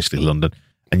 Watford is basically London.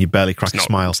 And you barely crack a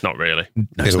smile. It's not really.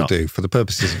 No, It'll do. For the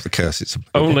purposes of the curse, it's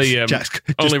only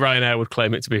Ryanair would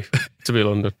claim it to be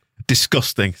London.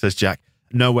 Disgusting, says Jack.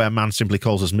 Nowhere man simply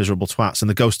calls us miserable twats. And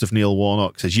the ghost of Neil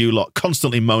Warnock says, you lot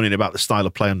constantly moaning about the style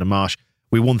of play under Marsh.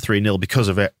 We won 3-0 because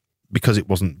of it. Because it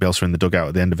wasn't Bielsa in the dugout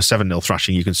at the end of a 7-0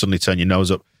 thrashing, you can suddenly turn your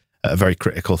nose up at a very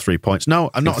critical 3 points.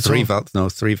 No, not at all.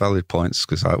 3 valid points,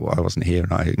 because I wasn't here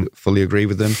and I fully agree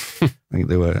with them. I think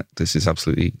this is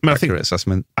absolutely accurate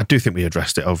assessment. I do think we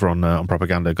addressed it over on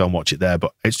Propaganda. Go and watch it there.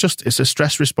 But it's a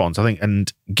stress response, I think,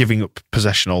 and giving up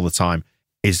possession all the time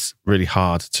is really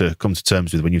hard to come to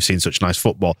terms with when you've seen such nice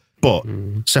football. But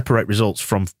separate results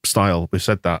from style. We've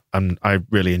said that, and I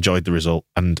really enjoyed the result,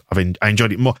 and I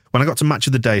enjoyed it more. When I got to Match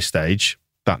of the Day stage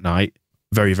that night,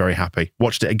 very, very happy.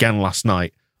 Watched it again last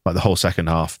night, like the whole second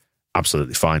half,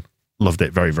 absolutely fine. Loved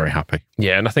it, very, very happy.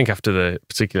 Yeah, and I think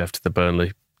particularly after the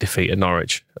Burnley defeat at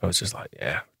Norwich, I was just like,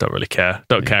 don't really care.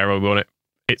 Don't care how we won it.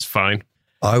 It's fine.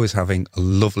 I was having a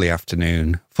lovely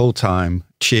afternoon, full time,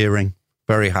 cheering,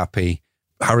 very happy.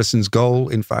 Harrison's goal,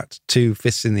 in fact, 2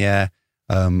 fists in the air.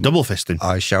 Double fisting.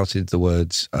 I shouted the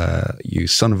words, you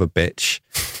son of a bitch,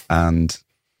 and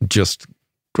just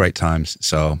great times.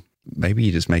 So maybe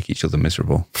you just make each other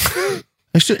miserable.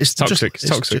 It's toxic.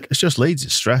 It's just Leeds.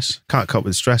 It's stress. Can't cope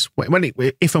with stress.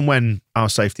 If and when our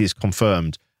safety is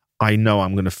confirmed, I know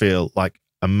I'm going to feel like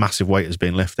a massive weight has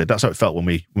been lifted. That's how it felt when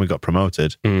we got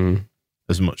promoted.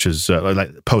 As much as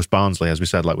like post Barnsley, as we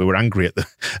said, like we were angry at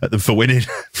them for winning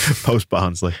post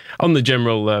Barnsley. On the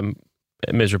general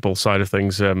miserable side of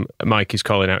things, Mike is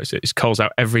calling out. He calls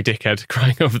out every dickhead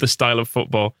crying over the style of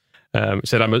football.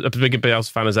 Said, I'm as big a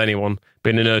Bielsa fan as anyone.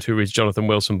 Being a nerd who reads Jonathan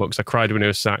Wilson books, I cried when he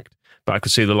was sacked, but I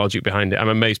could see the logic behind it. I'm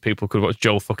amazed people could watch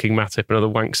Joel fucking Matip and other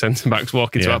wank centre-backs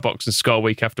walk into our box and score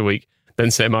week after week,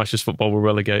 then say Marsh's football will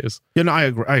relegate us. Yeah, no,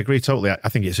 I agree totally. I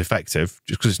think it's effective.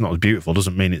 Just because it's not as beautiful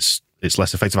doesn't mean it's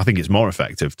less effective. I think it's more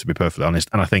effective, to be perfectly honest.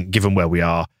 And I think given where we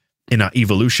are in our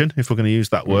evolution, if we're going to use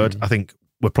that word, I think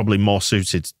we're probably more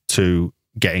suited to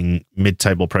getting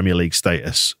mid-table Premier League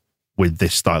status with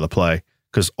this style of play,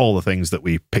 because all the things that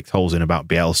we picked holes in about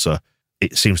Bielsa,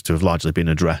 it seems to have largely been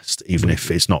addressed, even if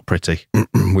it's not pretty.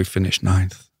 We finished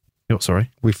 9th. What,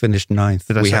 sorry? We finished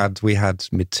 9th. We had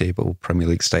mid-table Premier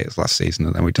League status last season,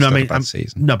 and then we just had a bad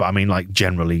season. No, but I mean, like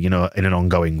generally, in an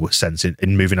ongoing sense,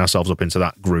 in moving ourselves up into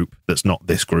that group that's not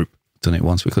this group. Done it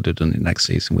once, we could have done it next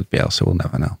season with Bielsa, we'll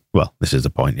never know. Well, this is the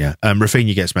point, yeah.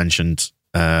 Rafinha gets mentioned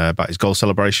about his goal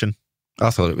celebration. I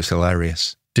thought it was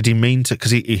hilarious. Did he mean to?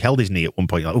 Because he held his knee at one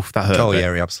point, like, oof, that hurt. Oh,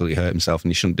 yeah, he absolutely hurt himself,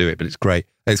 and he shouldn't do it, but it's great.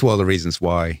 It's one of the reasons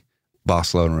why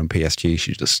Barcelona and PSG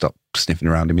should just stop sniffing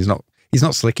around him. He's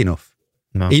not slick enough.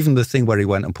 No. Even the thing where he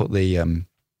went and put the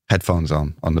headphones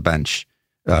on the bench,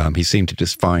 he seemed to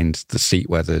just find the seat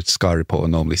where the Sky reporter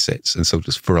normally sits, and so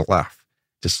just for a laugh,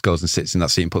 just goes and sits in that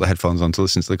seat and put the headphones on to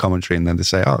listen to the commentary, and then they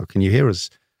say, "Oh, can you hear us,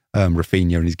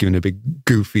 Rafinha?" And he's giving a big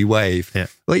goofy wave,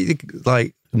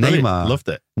 like Neymar. Loved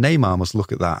it. Neymar must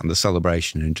look at that and the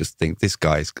celebration and just think, this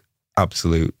guy's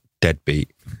absolute deadbeat.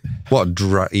 What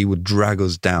he would drag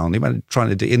us down. He went trying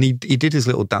to do, and he did his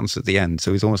little dance at the end,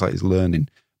 so he's almost like he's learning.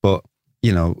 But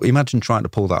imagine trying to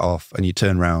pull that off, and you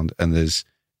turn around and there's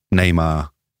Neymar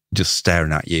just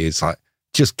staring at you. It's like,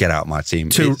 just get out of my team.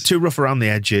 Too rough around the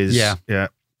edges. Yeah.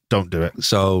 Don't do it.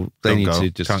 So they need to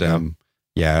just, and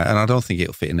I don't think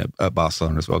it'll fit in at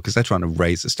Barcelona as well, because they're trying to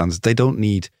raise the standards. They don't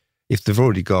need, if they've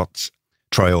already got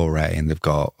Traoré and they've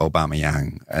got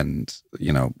Aubameyang and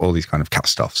all these kind of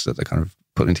cast-offs that they're kind of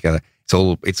putting together.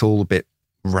 It's all a bit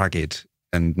ragged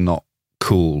and not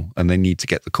cool, and they need to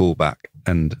get the cool back.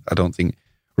 And I don't think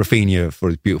Rafinha, for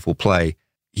his beautiful play,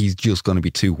 he's just going to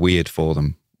be too weird for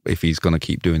them if he's going to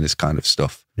keep doing this kind of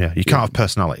stuff. Yeah, you can't have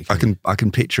personality. I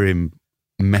can picture him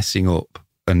messing up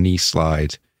a knee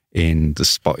slide in the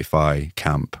Spotify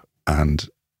camp, and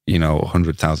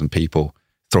 100,000 people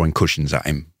throwing cushions at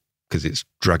him because it's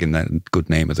dragging the good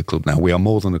name of the club. Now we are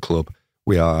more than a club.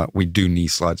 We do knee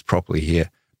slides properly here.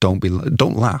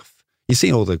 Don't laugh. You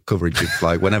see all the coverage of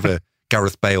like whenever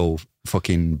Gareth Bale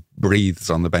fucking breathes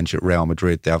on the bench at Real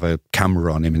Madrid, they have a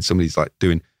camera on him and somebody's like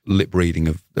doing lip reading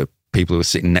of the people who are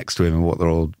sitting next to him and what they're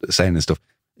all saying and stuff.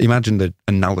 Imagine the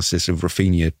analysis of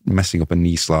Rafinha messing up a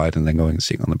knee slide and then going and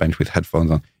sitting on the bench with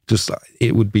headphones on.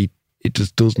 It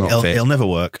just does not fit. It'll never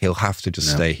work. He'll have to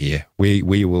just stay here. We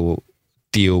will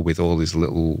deal with all these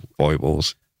little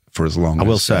foibles for as long as I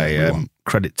will say, we want.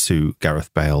 credit to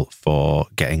Gareth Bale for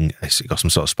he got some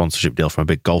sort of sponsorship deal from a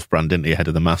big golf brand, didn't he, ahead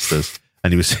of the Masters?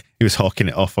 And he was hawking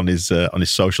it off on his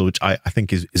social, which I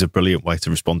think is a brilliant way to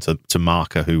respond to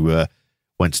Marca, who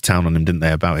went to town on him, didn't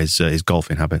they, about his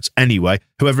golfing habits. Anyway,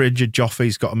 whoever injured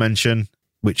Joffrey's got to mention,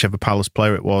 whichever Palace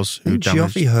player it was who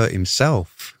damaged. Joffrey hurt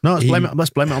himself. No, let's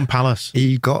blame it on Palace.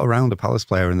 He got around a Palace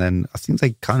player and then I think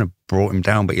they kind of brought him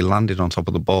down, but he landed on top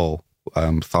of the ball,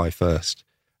 thigh first.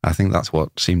 I think that's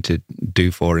what seemed to do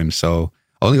for him. So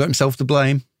only got himself to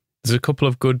blame. There's a couple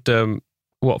of good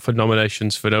Watford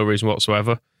nominations for no reason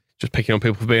whatsoever. Just picking on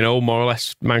people for being more or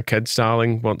less. Mankhead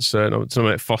Starling wants to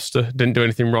nominate Foster. Didn't do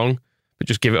anything wrong, but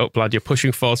just give it up, lad. You're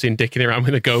pushing 40 and dicking around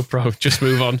with a GoPro. Just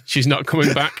move on. She's not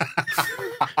coming back.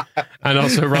 And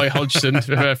also Roy Hodgson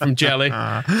from Jelly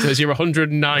says, you're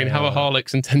 109, have a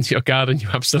Horlicks and tend to your garden, you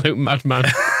absolute madman.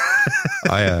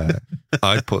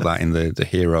 I'd put that in the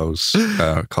heroes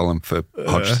column for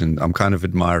Hodgson. I'm kind of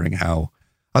admiring how,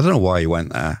 I don't know why he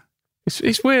went there.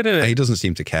 It's weird, isn't it? He doesn't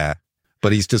seem to care,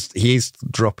 but he's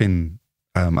dropping,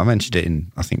 I mentioned it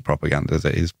in, I think, propaganda,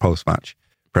 that his post-match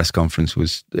press conference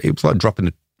was like dropping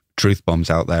the truth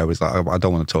bombs out there. It was like, I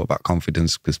don't want to talk about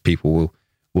confidence because people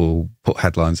will put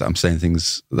headlines that I'm saying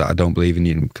things that I don't believe in,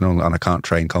 and I can't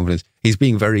train confidence. He's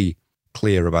being very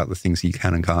clear about the things he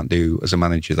can and can't do as a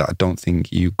manager that I don't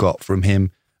think you got from him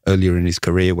earlier in his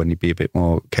career when he'd be a bit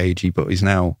more cagey, but he's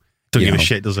now... Doesn't give a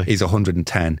shit, does he? He's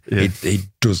 110. Yeah. He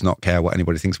does not care what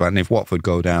anybody thinks about it. And if Watford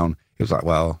go down, he was like,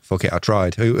 well, fuck it, I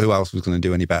tried. Who else was going to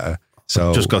do any better?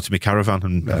 So just go to my caravan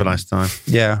and have a nice time.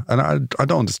 Yeah, and I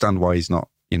don't understand why he's not,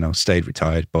 stayed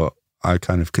retired, but I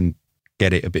kind of can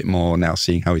get it a bit more now,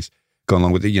 seeing how he's gone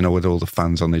along with it, with all the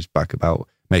fans on his back about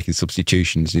making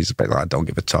substitutions. He's a bit like, I don't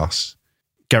give a toss.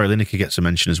 Gary Lineker gets a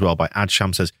mention as well by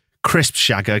Adsham, says, crisp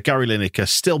shagger, Gary Lineker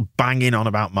still banging on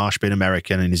about Marsh being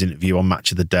American in his interview on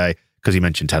Match of the Day, because he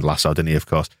mentioned Ted Lasso, didn't he, of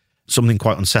course. Something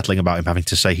quite unsettling about him having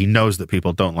to say he knows that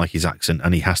people don't like his accent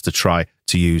and he has to try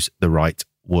to use the right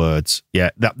words.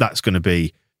 Yeah, that's going to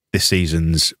be this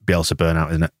season's Bielsa burnout,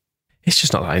 isn't it? It's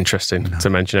just not that interesting to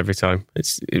mention every time.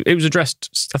 It was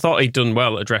addressed. I thought he'd done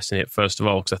well addressing it, first of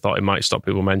all, because I thought it might stop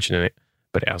people mentioning it,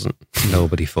 but it hasn't.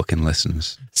 Nobody fucking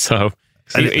listens. So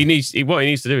what he needs to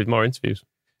do is more interviews.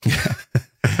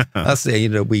 That's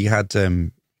it. We had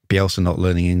Bielsa not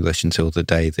learning English until the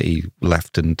day that he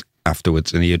left and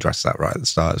afterwards, and he addressed that right at the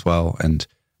start as well. And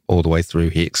all the way through,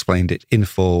 he explained it in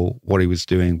full, what he was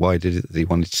doing, why he did it, that he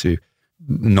wanted to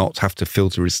not have to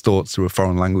filter his thoughts through a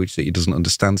foreign language that he doesn't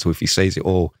understand. So if he says it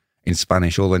all in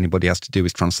Spanish, all anybody has to do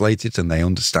is translate it and they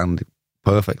understand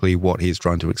perfectly what he's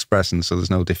trying to express. And so there's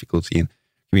no difficulty in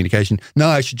communication. No,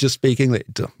 I should just speak English.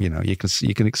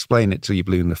 You can explain it till you're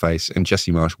blue in the face. And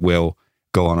Jesse Marsh will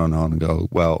go on and go,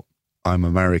 well, I'm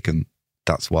American.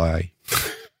 That's why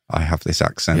I have this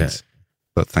accent. Yeah.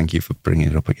 But thank you for bringing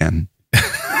it up again.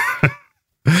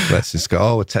 Let's just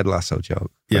go, a Ted Lasso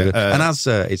joke. Yeah, and as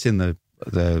it's in the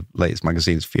latest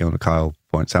magazines, Fiona Kyle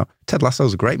points out, Ted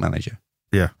Lasso's a great manager.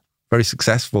 Yeah. Very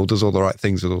successful, does all the right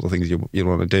things with all the things you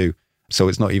want to do. So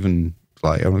it's not even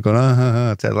like, I'm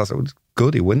going, Ted Lasso,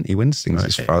 good, he wins things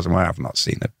as far as I have not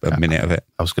seen a minute of it.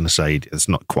 I was going to say, it's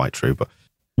not quite true, but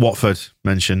Watford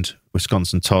mentioned,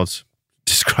 Wisconsin Todd,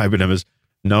 describing him as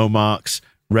no marks,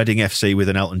 Reading FC with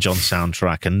an Elton John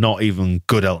soundtrack, and not even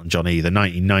good Elton John either,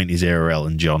 1990s era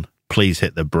Elton John. Please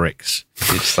hit the bricks.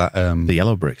 It's that the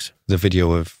yellow bricks. The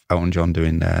video of Elton John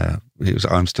doing it was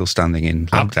I'm Still Standing in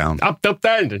lockdown. Up,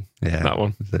 standing. Yeah, that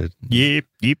one. Yep.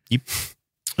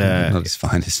 Not his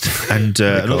finest. And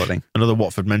another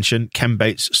Watford mention. Ken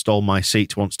Bates Stole My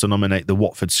Seat wants to nominate the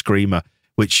Watford Screamer,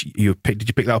 which did you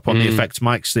pick that up on the effects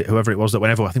mics? Whoever it was that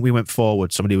whenever I think we went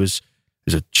forward, somebody was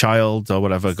a child or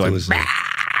whatever going.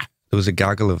 There was a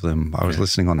gaggle of them. I was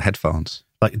listening on headphones.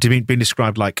 Like being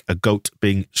described like a goat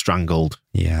being strangled.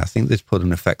 Yeah, I think they'd put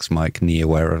an effects mic near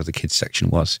wherever the kids section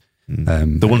was.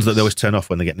 The ones that they always turn off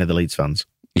when they get near the Leeds fans.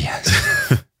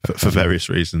 Yes. for various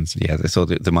reasons. Yeah, they thought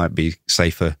that they might be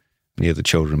safer near the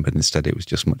children, but instead it was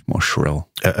just much more shrill.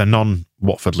 A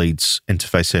non-Watford Leeds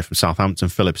interface here from Southampton.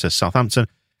 Philip says, Southampton,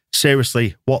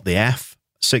 seriously, what the F?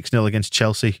 6-0 against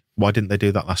Chelsea. Why didn't they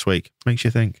do that last week? Makes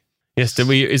you think. Yes, did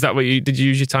you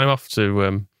use your time off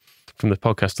to from the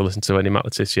podcast to listen to any Matt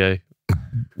Le Tissier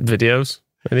videos?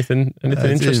 Anything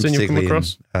interesting you've come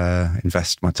across?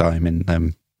 Invest my time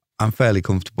in I'm fairly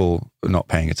comfortable not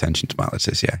paying attention to Matt Le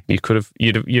Tissier.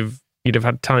 You'd have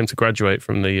had time to graduate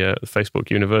from the Facebook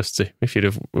University if you'd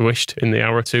have wished in the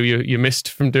hour or two you missed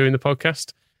from doing the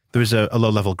podcast. There is a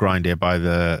low-level grind here by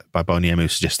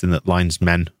Boniemu suggesting that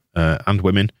linesmen and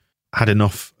women had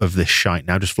enough of this shite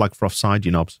now. Just flag for offside,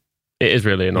 you knobs. It is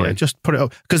really annoying. Yeah, just put it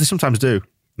up. Because they sometimes do,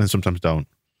 and sometimes don't.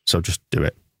 So just do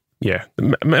it. Yeah.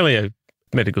 Melia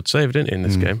made a good save, didn't he, in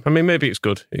this game? I mean, maybe it's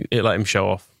good. It let him show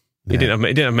off. Yeah. He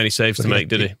didn't have many saves to make,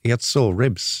 did he? He had sore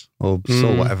ribs or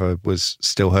sore whatever was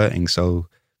still hurting. So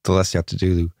the less he had to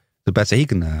do, the better he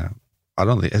can. I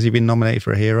don't think, has he been nominated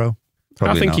for a hero?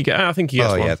 Probably I think not. he gets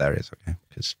one. Yeah, there is. Okay.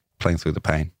 Because playing through the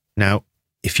pain. Now,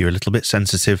 if you're a little bit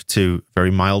sensitive to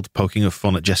very mild poking of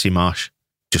fun at Jesse Marsh,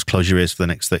 just close your ears for the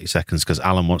next 30 seconds because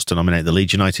Alan wants to nominate the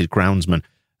Leeds United groundsman.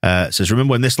 Says,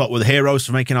 remember when this lot were the heroes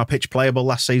for making our pitch playable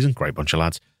last season? Great bunch of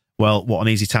lads. Well, what an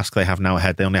easy task they have now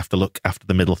ahead. They only have to look after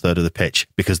the middle third of the pitch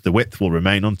because the width will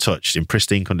remain untouched in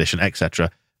pristine condition,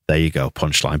 etc. There you go.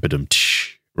 Punchline.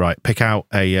 Right. Pick out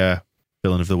a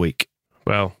villain of the week.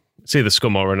 Well, it's either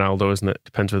Scum or Ronaldo, isn't it?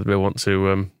 Depends whether we want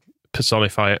to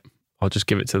personify it or just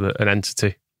give it to an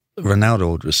entity. Ronaldo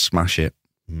will just smash it,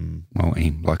 won't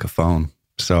he? Like a phone.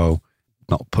 So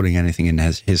not putting anything in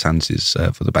his hands is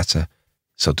for the better.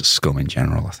 So does Scum in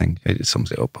general, I think. It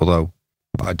sums it up. Although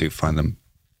I do find them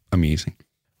amusing.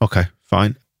 Okay,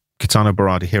 fine. Kitana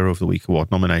Baradi Hero of the Week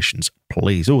Award nominations,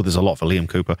 please. Oh, there's a lot for Liam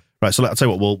Cooper. Right, so I'll tell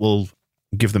you what, we'll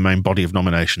give the main body of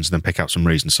nominations and then pick out some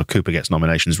reasons. So Cooper gets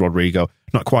nominations, Rodrigo,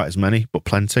 not quite as many, but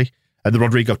plenty. The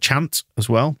Rodrigo chant as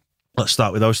well. Let's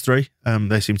start with those three.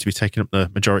 They seem to be taking up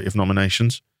the majority of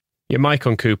nominations. Yeah, Mike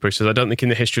on Cooper says, I don't think in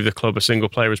the history of the club a single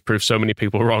player has proved so many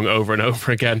people wrong over and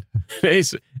over again.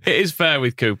 It is fair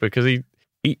with Cooper because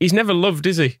he's never loved,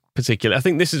 is he, particularly? I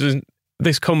think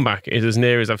this comeback is as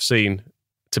near as I've seen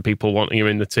to people wanting him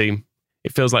in the team.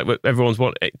 It feels like everyone's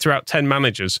throughout 10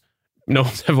 managers, no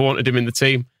one's ever wanted him in the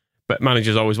team, but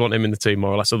managers always want him in the team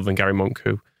more or less, other than Gary Monk,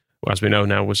 who, as we know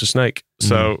now, was a snake.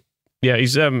 So, yeah,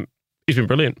 he's been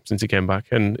brilliant since he came back,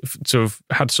 and to have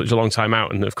had such a long time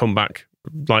out and have come back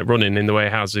like running in the way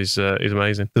he has is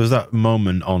amazing. There was that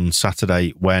moment on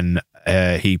Saturday when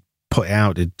he put it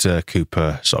out, did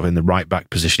Cooper, sort of in the right back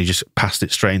position. He just passed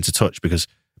it straight into touch because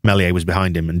Meslier was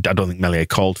behind him, and I don't think Meslier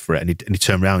called for it. And he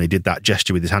turned around and he did that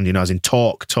gesture with his hand, as in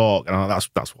talk. And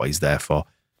that's what he's there for.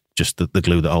 Just the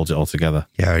glue that holds it all together.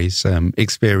 Yeah, his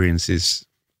experience is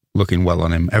looking well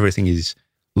on him. Everything he's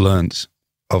learnt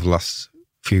over the last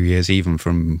few years, even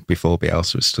from before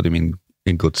Bielsa, stood him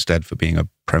in good stead for being a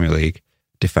Premier League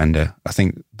defender. I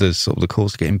think there's sort of the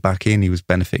calls to get him back in. He was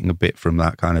benefiting a bit from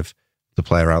that kind of the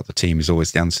player out the team is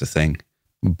always the answer thing,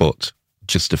 but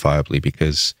justifiably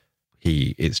because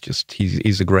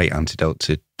he's a great antidote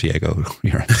to Diego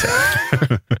Llorente.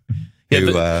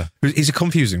 He's a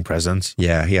confusing presence.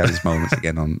 Yeah, he had his moments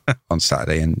again on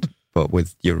Saturday, but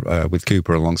with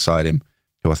Cooper alongside him,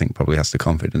 who I think probably has the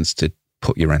confidence to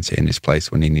put Llorente in his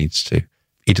place when he needs to,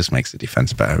 he just makes the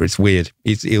defence better. It's weird.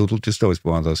 He'll just always be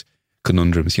one of those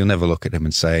conundrums. You'll never look at him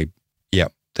and say,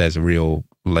 "Yep, there's a real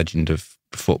legend of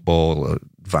football,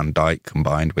 Van Dijk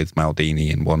combined with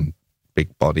Maldini in one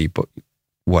big body," but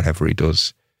whatever he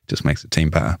does just makes the team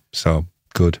better. So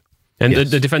good. And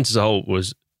the defence as a whole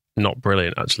was not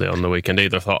brilliant actually on the weekend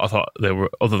either. I thought they were,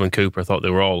 other than Cooper, I thought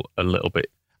they were all a little bit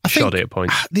shoddy at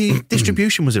points. The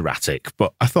distribution was erratic,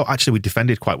 but I thought actually we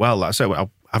defended quite well. Like I said,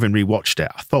 having rewatched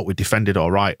it, I thought we defended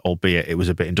all right, albeit it was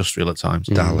a bit industrial at times.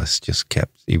 Dallas just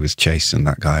he was chasing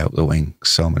that guy up the wing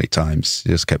so many times. He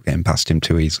just kept getting past him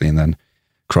too easily and then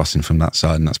crossing from that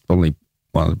side. And that's probably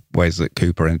one of the ways that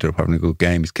Cooper ended up having a good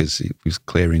game, is because he was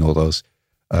clearing all those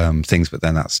things. But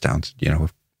then that's down to,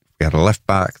 if we had a left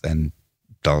back, then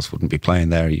Dallas wouldn't be playing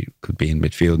there. He could be in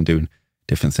midfield and doing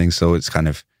different things. So it's kind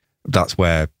of, that's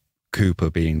where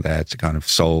Cooper being there to kind of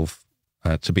solve,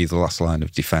 to be the last line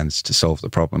of defence, to solve the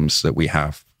problems that we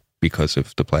have because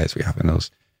of the players we have in those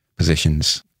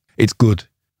positions. It's good,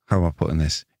 how am I putting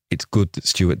this? It's good that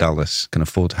Stuart Dallas can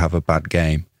afford to have a bad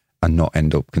game and not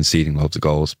end up conceding loads of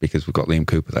goals because we've got Liam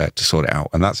Cooper there to sort it out.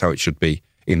 And that's how it should be.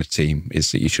 in a team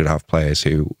is that you should have players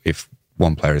who, if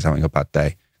one player is having a bad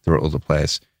day, there are other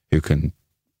players who can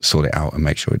sort it out and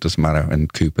make sure it doesn't matter.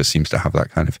 And Cooper seems to have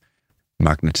that kind of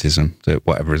magnetism that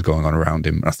whatever is going on around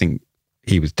him. I think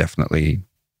he was definitely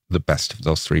the best of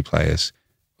those three players.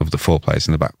 Of the four players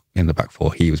in the back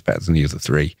four, he was better than the other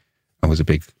three, and was a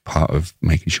big part of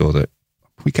making sure that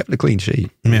we kept a clean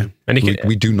sheet. Yeah, and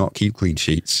we do not keep clean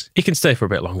sheets. He can stay for a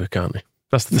bit longer, can't he?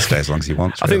 That's the stay as long as he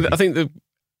wants. I think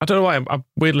I don't know why I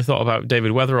weirdly thought about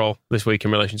David Weatherall this week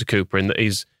in relation to Cooper, in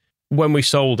that when we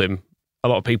sold him, a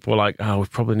lot of people were like, "Oh, we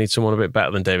probably need someone a bit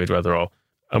better than David Weatherall,"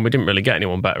 and we didn't really get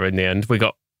anyone better in the end. We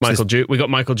got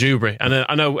Michael Dewberry, and then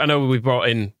I know we brought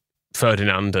in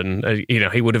Ferdinand, and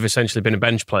he would have essentially been a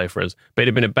bench player for us, but he'd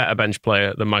have been a better bench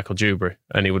player than Michael Dewberry,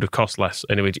 and he would have cost less.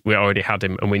 And we already had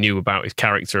him, and we knew about his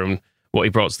character and what he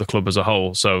brought to the club as a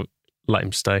whole. So let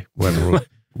him stay.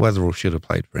 Weatherall should have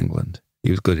played for England.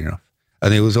 He was good enough,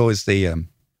 and it was always the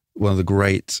one of the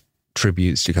great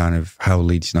tributes to kind of how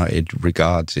Leeds United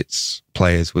regards its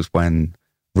players was when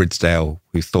Ridsdale,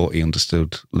 who thought he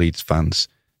understood Leeds fans,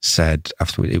 said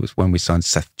afterwards, it was when we signed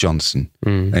Seth Johnson,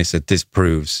 and he said, "This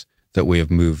proves that we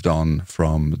have moved on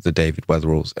from the David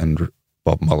Weatheralls and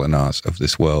Bob Molinars of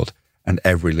this world." And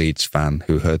every Leeds fan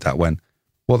who heard that went,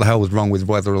 "What the hell was wrong with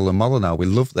Weatherall and Molinar? We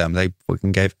loved them. They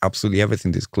fucking gave absolutely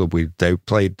everything to this club. They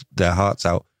played their hearts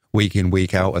out week in,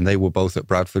 week out, and they were both at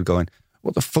Bradford going,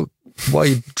 what the fuck? Why are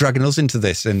you dragging us into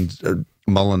this?" And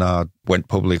Molinar went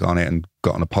public on it and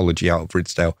got an apology out of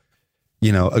Ridsdale.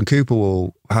 And Cooper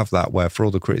will have that, where for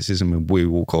all the criticism, we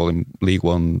will call him League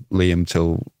One Liam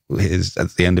till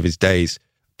at the end of his days.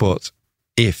 But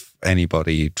if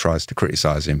anybody tries to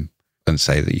criticise him and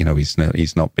say that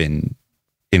he's not been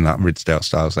in that Ridsdale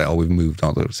style, say, "Oh, we've moved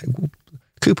on," they'll say, "Well,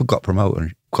 Cooper got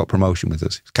promotion with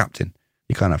us. He's captain.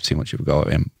 You can't have too much of a go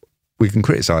at him." We can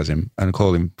criticise him and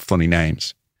call him funny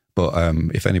names, but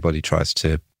if anybody tries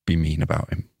to be mean about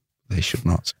him, they should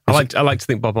not. I like to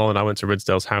think Bob Molinar went to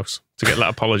Ridsdale's house to get that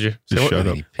apology.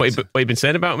 So what you been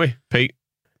saying about me, Pete?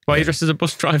 Why are you dressed as a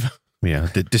bus driver? Yeah,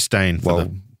 disdain.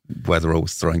 Weatherall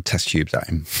was throwing test tubes at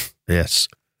him. Yes.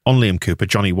 On Liam Cooper,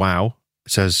 Johnny Wow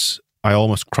says, "I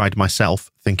almost cried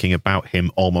myself thinking about him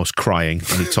almost crying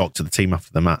when he talked to the team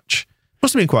after the match."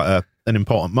 Must have been quite an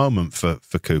important moment for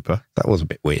Cooper. That was a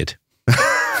bit weird.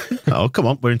 Oh, come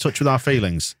on. We're in touch with our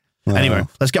feelings. Anyway,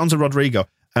 let's get on to Rodrigo.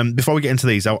 Before we get into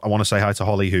these, I want to say hi to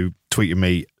Holly, who tweeted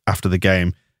me after the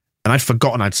game. And I'd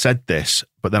forgotten I'd said this,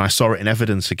 but then I saw it in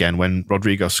evidence again when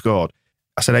Rodrigo scored.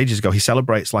 I said ages ago, he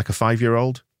celebrates like a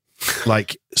 5-year-old.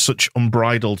 Like such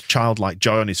unbridled, childlike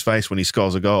joy on his face when he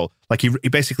scores a goal. Like he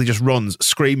basically just runs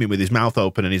screaming with his mouth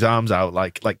open and his arms out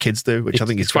like kids do, which I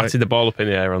think is great. He swatted the ball up in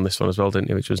the air on this one as well, didn't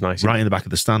he? Which was nice. Right in the back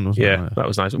of the stand, wasn't it? Yeah, that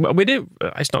was nice. Well, we did.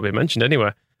 It's not been mentioned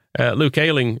anywhere. Luke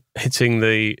Ayling hitting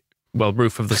the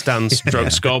roof of the stand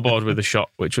scoreboard with a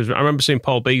shot, which was, I remember seeing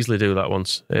Paul Beasley do that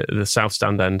once at the south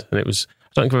stand end, and it was, I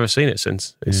don't think I've ever seen it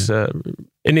since. It's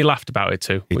and he laughed about it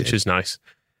too, which is nice.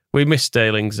 We missed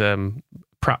Ayling's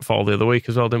pratfall the other week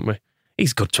as well, didn't we?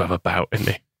 He's good to have a bout, isn't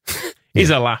he?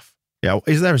 He's a laugh. Yeah,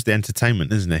 he's there as the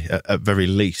entertainment, isn't he? At very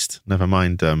least, never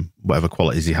mind whatever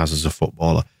qualities he has as a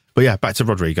footballer. But yeah, back to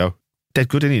Rodrigo. Dead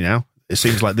good, isn't he now? It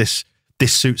seems like this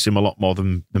suits him a lot more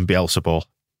than Bielsa ball.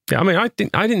 Yeah, I mean, I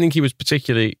didn't think he was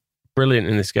particularly brilliant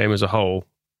in this game as a whole.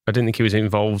 I didn't think he was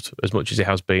involved as much as he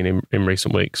has been in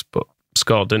recent weeks, but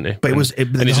scored, didn't he? But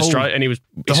the whole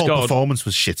scored, performance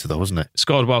was shitter though, wasn't it?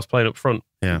 Scored whilst playing up front,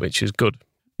 which is good.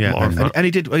 Yeah, and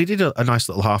he did a nice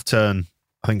little half turn,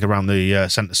 I think, around the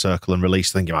centre circle and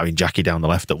released. I think it might have been Jackie down the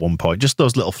left at one point. Just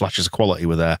those little flashes of quality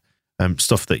were there.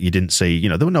 Stuff that you didn't see.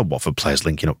 There were no Watford players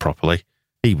linking up properly.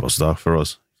 He was though for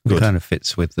us. Good. It kind of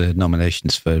fits with the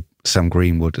nominations for Sam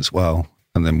Greenwood as well.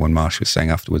 And then when Marsh was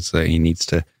saying afterwards that he needs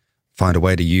to find a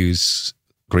way to use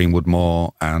Greenwood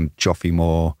more and Joffy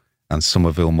more and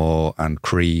Somerville more and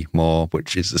Cree more,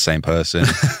 which is the same person.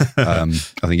 I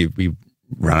think we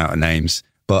ran out of names,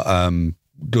 but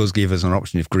does give us an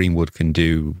option if Greenwood can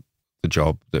do the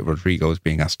job that Rodrigo is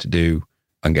being asked to do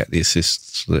and get the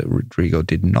assists that Rodrigo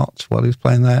did not while he was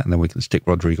playing there. And then we can stick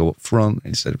Rodrigo up front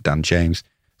instead of Dan James.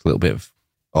 It's a little bit of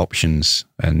options.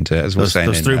 And as we're saying,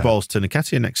 those through balls to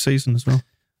Nketiah next season as well.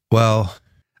 Well,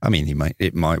 I mean,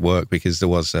 it might work because there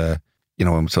was when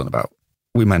we're talking about,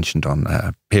 we mentioned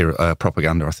on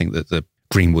propaganda, I think that the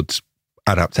Greenwood's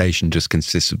adaptation just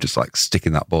consists of just like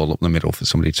sticking that ball up the middle for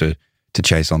somebody to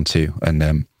chase onto,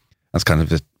 and that's kind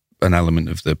of an element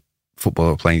of the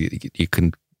football playing.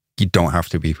 You don't have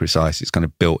to be precise. It's kind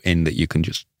of built in that you can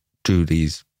just do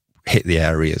these, hit the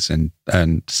areas and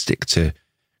stick to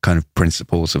kind of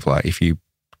principles of like, if you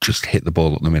just hit the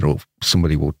ball up the middle,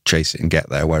 somebody will chase it and get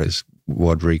there, whereas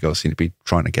Rodrigo seemed to be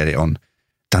trying to get it on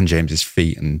Dan James's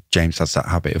feet, and James has that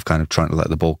habit of kind of trying to let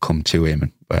the ball come to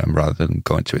him rather than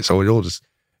going to it. So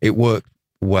it worked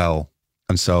well.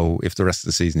 And so if the rest of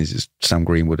the season is just Sam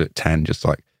Greenwood at 10, just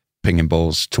like pinging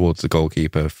balls towards the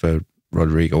goalkeeper for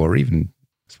Rodrigo, or even,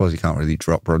 I suppose you can't really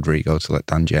drop Rodrigo to let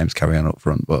Dan James carry on up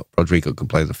front, but Rodrigo can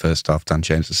play the first half, Dan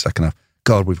James the second half.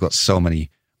 God, we've got so many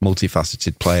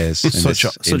multifaceted players.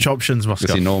 Such options, Moscow.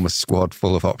 This enormous squad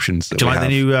full of options. Do you like the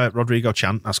new Rodrigo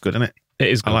chant? That's good, isn't it? It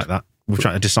is good. I like that. We're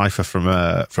trying to decipher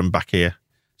from back here,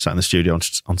 sat in the studio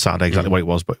on Saturday, exactly what it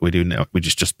was, but we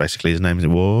just basically his name is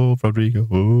whoa, Rodrigo,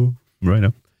 whoa, right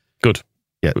now. Good.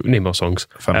 Yeah. We need more songs.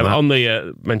 On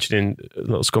the mentioning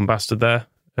little scum bastard there,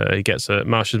 he gets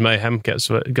Marsh's Mayhem,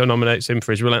 nominates him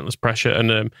for his relentless pressure,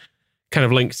 and kind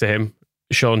of links to him.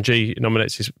 Sean G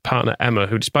nominates his partner Emma,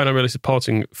 who, despite not really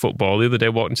supporting football, the other day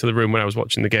walked into the room when I was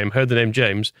watching the game, heard the name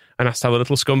James, and asked how the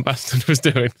little scum bastard was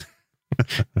doing.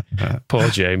 Poor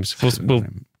James.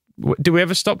 Do we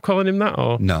ever stop calling him that?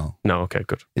 Or no? Okay,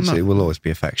 good. It will always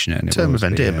be affectionate. In terms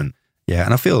of endearment. Yeah,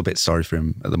 and I feel a bit sorry for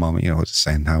him at the moment. I was just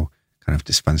saying how kind of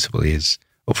dispensable he is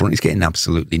up front. He's getting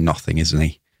absolutely nothing, isn't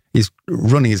he? He's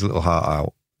running his little heart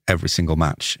out every single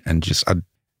match, and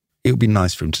it would be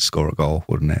nice for him to score a goal,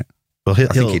 wouldn't it? Well, I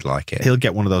think he'd like it. He'll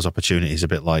get one of those opportunities, a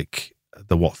bit like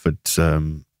the Watford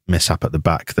mishap at the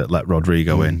back that let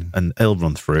Rodrigo in, and he'll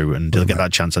run through, and he'll get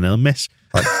that chance and he'll miss.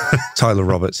 Like Tyler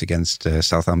Roberts against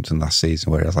Southampton last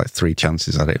season, where he has like 3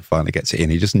 chances at it and finally gets it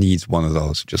in. He just needs one of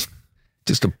those, just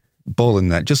a ball in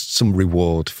there, just some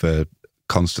reward for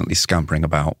constantly scampering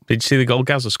about. Did you see the goal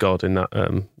Gaza scored in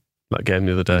that game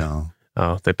the other day? No.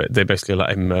 Oh, they basically let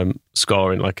him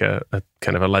score in like a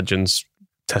kind of a Legends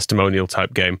testimonial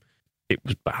type game. It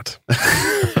was bad.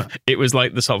 It was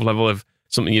like the sort of level of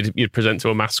something you'd present to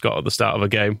a mascot at the start of a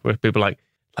game, where people are like,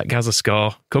 let Gaza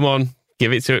score, come on,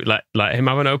 give it to it, let him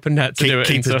have an open net to do it.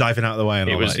 Keep diving out of the way. And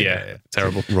it all was that.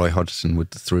 Terrible. Roy Hodgson with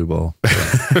the through ball.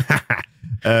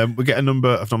 We get a number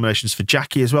of nominations for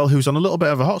Jackie as well, who's on a little bit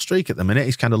of a hot streak at the minute.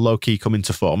 He's kind of low-key coming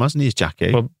to form, hasn't he, is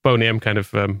Jackie? Well, Boney M kind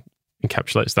of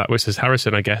encapsulates that, which is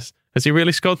Harrison, I guess. Has he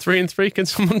really scored 3 and 3? Can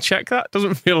someone check that?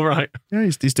 Doesn't feel right. Yeah,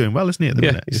 he's doing well, isn't he, at the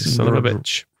minute? He's a son of a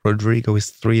bitch. Rodrigo is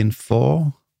 3 and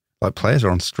 4. Like, players are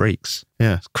on streaks.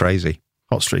 Yeah. It's crazy.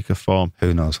 Hot streak of form.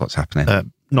 Who knows what's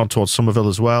happening? Nod towards Somerville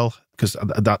as well, because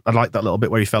I like that little bit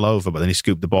where he fell over, but then he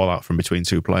scooped the ball out from between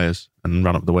 2 players and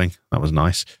ran up the wing. That was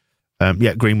nice.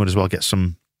 Greenwood as well gets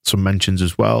some mentions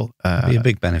as well. It'll be a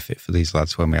big benefit for these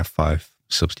lads when we have 5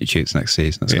 substitutes next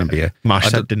season. It's going to be Marsh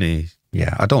said, didn't he?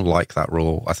 Yeah, I don't like that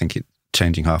rule. I think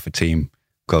changing half a team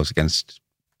goes against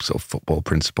sort of football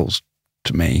principles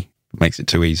to me. It makes it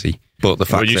too easy. But the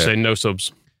fact would you say no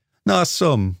subs? No,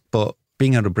 some, but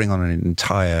being able to bring on an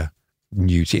entire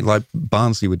new team, like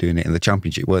Barnsley were doing it in the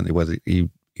Championship, weren't they? Where he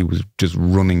was just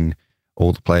running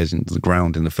all the players into the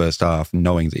ground in the first half,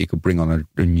 knowing that he could bring on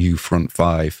a new front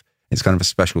 5. It's kind of a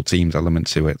special teams element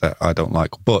to it that I don't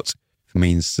like, but it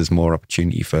means there's more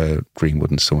opportunity for Greenwood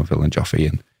and Somerville and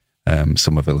Joffrey and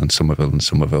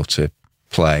Somerville to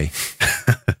play.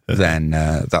 Then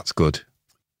that's good.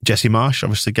 Jesse Marsh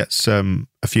obviously gets a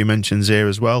few mentions here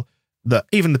as well. That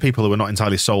even the people who are not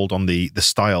entirely sold on the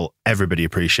style, everybody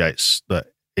appreciates that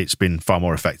it's been far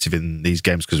more effective in these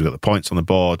games because we've got the points on the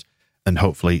board, and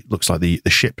hopefully looks like the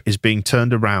ship is being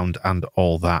turned around and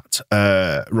all that.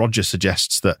 Roger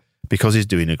suggests that because he's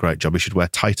doing a great job, he should wear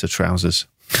tighter trousers.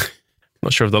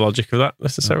 Not sure of the logic of that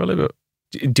necessarily, but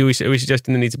are we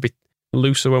suggesting they need to be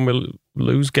looser when we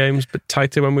lose games, but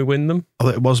tighter when we win them?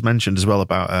 Although it was mentioned as well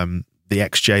about the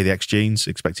XJ, the X jeans,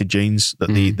 expected jeans, that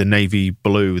the navy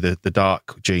blue, the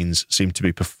dark jeans seem to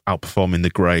be outperforming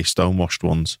the grey stonewashed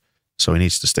ones. So he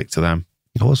needs to stick to them.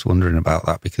 I was wondering about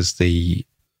that because the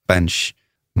bench,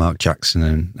 Mark Jackson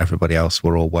and everybody else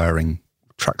were all wearing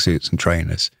tracksuits and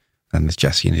trainers, and there's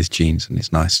Jesse in his jeans and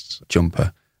his nice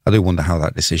jumper. I do wonder how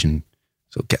that decision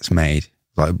sort of gets made.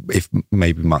 Like if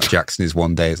maybe Mark Jackson is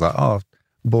one day is like, oh, I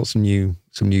bought some new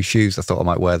shoes. I thought I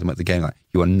might wear them at the game. Like,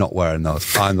 you are not wearing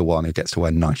those. I'm the one who gets to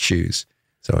wear nice shoes.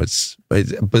 So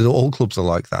but all clubs are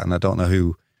like that, and I don't know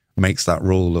who makes that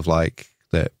rule of like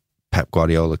that Pep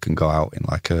Guardiola can go out in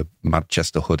like a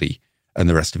Manchester hoodie and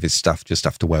the rest of his staff just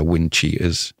have to wear wind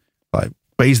cheaters. Like,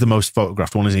 but he's the most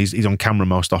photographed one. He's on camera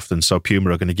most often, so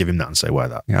Puma are going to give him that and say, wear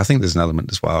that. Yeah, I think there's an element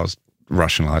as well. I was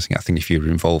rationalising. I think if you're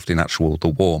involved in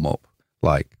the warm up,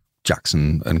 like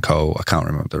Jackson and co, I can't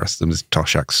remember the rest of them. There's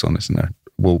Toshak's son, isn't there?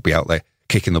 Will be out there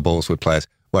kicking the balls with players,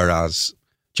 whereas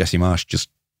Jesse Marsh just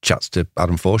chats to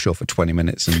Adam Forshaw for 20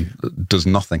 minutes and does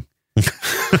nothing.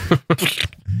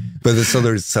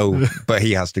 But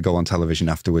he has to go on television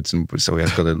afterwards, and so he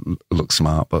has got to look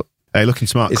smart. But hey, looking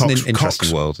smart. It's an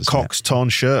interesting world. Isn't Cox torn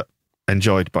shirt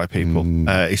enjoyed by people.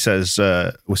 He says,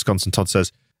 Wisconsin Todd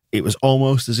says, it was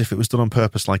almost as if it was done on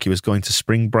purpose, like he was going to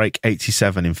spring break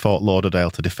 87 in Fort Lauderdale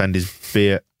to defend his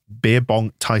beer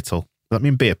bong title. Does that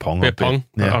mean beer pong? Beer pong?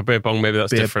 Yeah. Or beer bong, maybe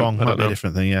that's beer different. Bong I might don't be know. a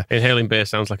different thing, yeah. Inhaling beer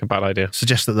sounds like a bad idea.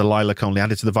 Suggests that the lilac only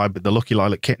added to the vibe, but the lucky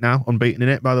lilac kit now, unbeaten in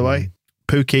it, by the way.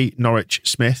 Pookie Norwich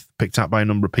Smith, picked out by a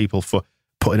number of people for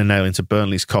putting a nail into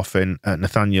Burnley's coffin.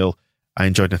 Nathaniel, I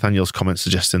enjoyed Nathaniel's comment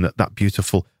suggesting that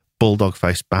beautiful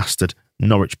bulldog-faced bastard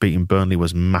Norwich beating Burnley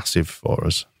was massive for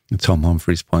us. Tom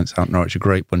Humphreys points out Norwich a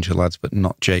great bunch of lads, but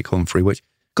not Jake Humphrey, which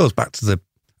goes back to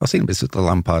I think this is the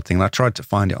Lampard thing. And I tried to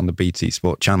find it on the BT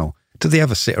Sport channel. Do they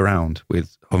ever sit around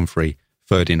with Humphrey,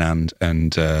 Ferdinand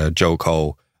and Joe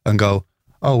Cole and go,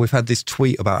 oh, we've had this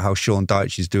tweet about how Sean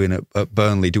Dyche is doing at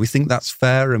Burnley. Do we think that's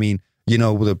fair? I mean, you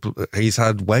know, he's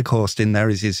had Weghorst in there.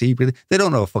 Is he really? They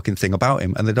don't know a fucking thing about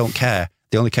him and they don't care.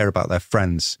 They only care about their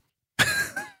friends.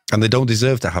 And they don't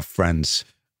deserve to have friends.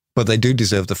 But they do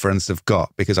deserve the friends they've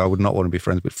got, because I would not want to be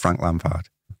friends with Frank Lampard.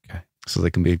 Okay. So they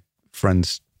can be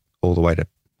friends all the way to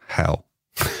hell.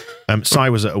 Si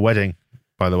was at a wedding,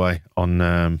 by the way,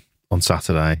 on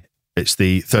Saturday. It's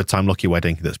the third time lucky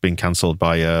wedding that's been cancelled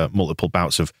by multiple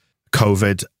bouts of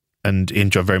COVID, and he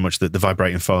enjoyed very much the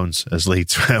vibrating phones as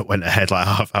Leeds went ahead like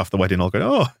half the wedding, all going,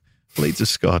 oh, Leeds has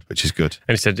scored, which is good.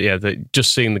 And he said, yeah,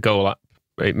 just seeing the goal app,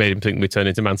 it made him think we turned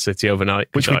into Man City overnight.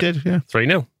 Which we did, yeah.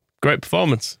 3-0. Great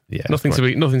performance. Yeah, nothing to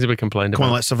be complained about. Come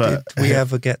on, let's have a... Did we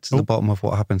ever get to the bottom of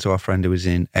what happened to our friend who was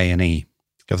in A&E?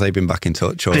 Have they been back in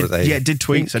touch, or are they? Yeah, did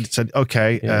tweet said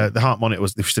okay. Yeah. The heart monitor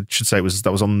was. Should say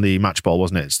that was on the match ball,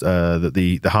 wasn't it? That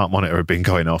the heart monitor had been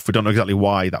going off. We don't know exactly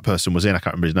why that person was in. I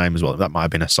can't remember his name as well. That might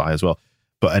have been a SI as well.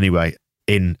 But anyway,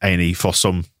 in A&E for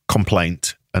some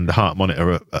complaint, and the heart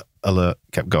monitor alert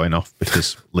kept going off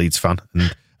because Leeds fan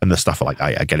and the staff are like,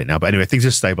 I get it now. But anyway, things are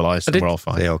stabilised and we're all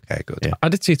fine. Okay, good. Yeah. I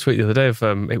did see a tweet the other day of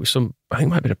it was I think it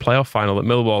might have been a playoff final that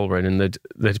Millwall were in, and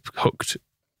they'd hooked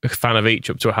a fan of each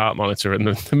up to a heart monitor, and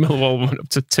the Millwall went up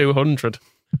to 200,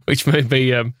 which may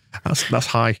be that's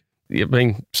high. I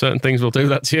mean, certain things will do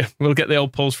that to you. We'll get the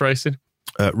old pulse racing.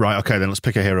 Right, okay, then let's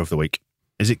pick a hero of the week.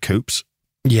 Is it Coops?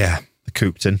 Yeah, the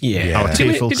Coopton. Yeah, our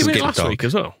did he win last week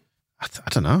as well? I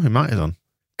don't know. He might have done.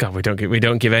 God, we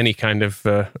don't give any kind of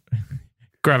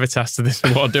gravitas to this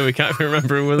award, do we? Can't even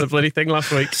remember who won the bloody thing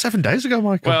last week. 7 days ago,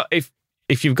 Michael. Well,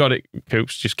 if you've got it,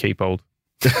 Coops, just keep hold.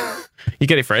 You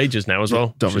get it for ages now as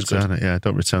well. Don't return it. Yeah,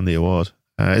 don't return the award.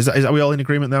 Are we all in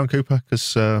agreement there on Cooper?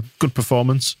 Because good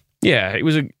performance. Yeah, it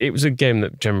was a game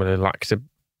that generally lacked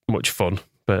much fun.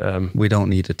 But we don't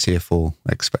need a tier 4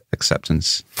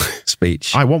 acceptance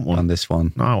speech. I want one on this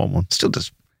one. No, I want one. Still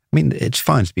does. I mean, it's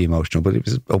fine to be emotional, but it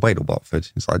was away to Watford.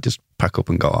 It's like, just pack up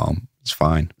and go home. It's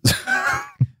fine.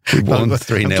 We won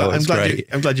 3-0.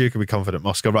 I'm glad you can be confident,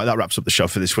 Moscow. Right, that wraps up the show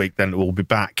for this week. Then we'll be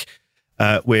back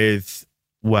with,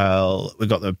 well, we've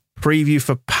got the preview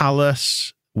for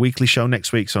Palace, weekly show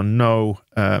next week, so no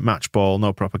match ball,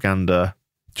 no propaganda,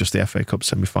 just the FA Cup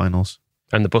semi-finals.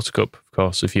 And the Butter Cup, of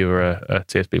course, if you were a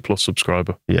TSB Plus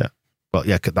subscriber. Yeah. Well,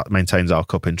 yeah, that maintains our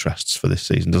cup interests for this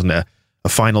season, doesn't it? A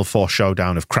Final Four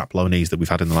showdown of crap low knees that we've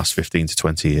had in the last 15 to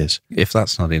 20 years. If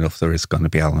that's not enough, there is going to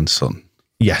be Alan's son.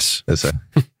 Yes. There's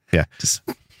yeah. Just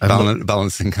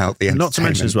balancing out the entertainment. Not to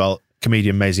mention as well,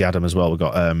 comedian Maisie Adam as well. We've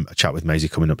got a chat with Maisie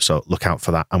coming up, so look out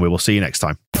for that, and we will see you next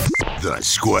time. The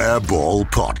Square Ball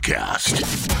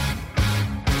Podcast.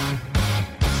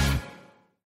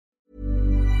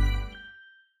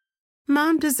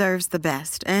 Mom deserves the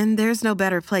best, and there's no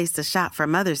better place to shop for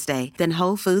Mother's Day than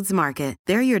Whole Foods Market.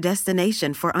 They're your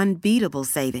destination for unbeatable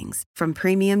savings, from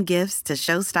premium gifts to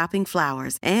show-stopping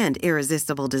flowers and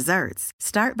irresistible desserts.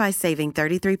 Start by saving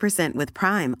 33% with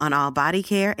Prime on all body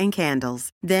care and candles.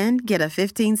 Then get a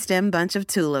 15-stem bunch of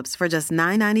tulips for just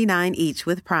 $9.99 each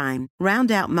with Prime.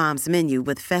 Round out Mom's menu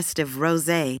with festive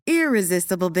rosé,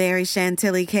 irresistible berry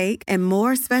chantilly cake, and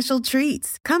more special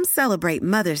treats. Come celebrate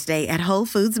Mother's Day at Whole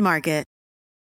Foods Market.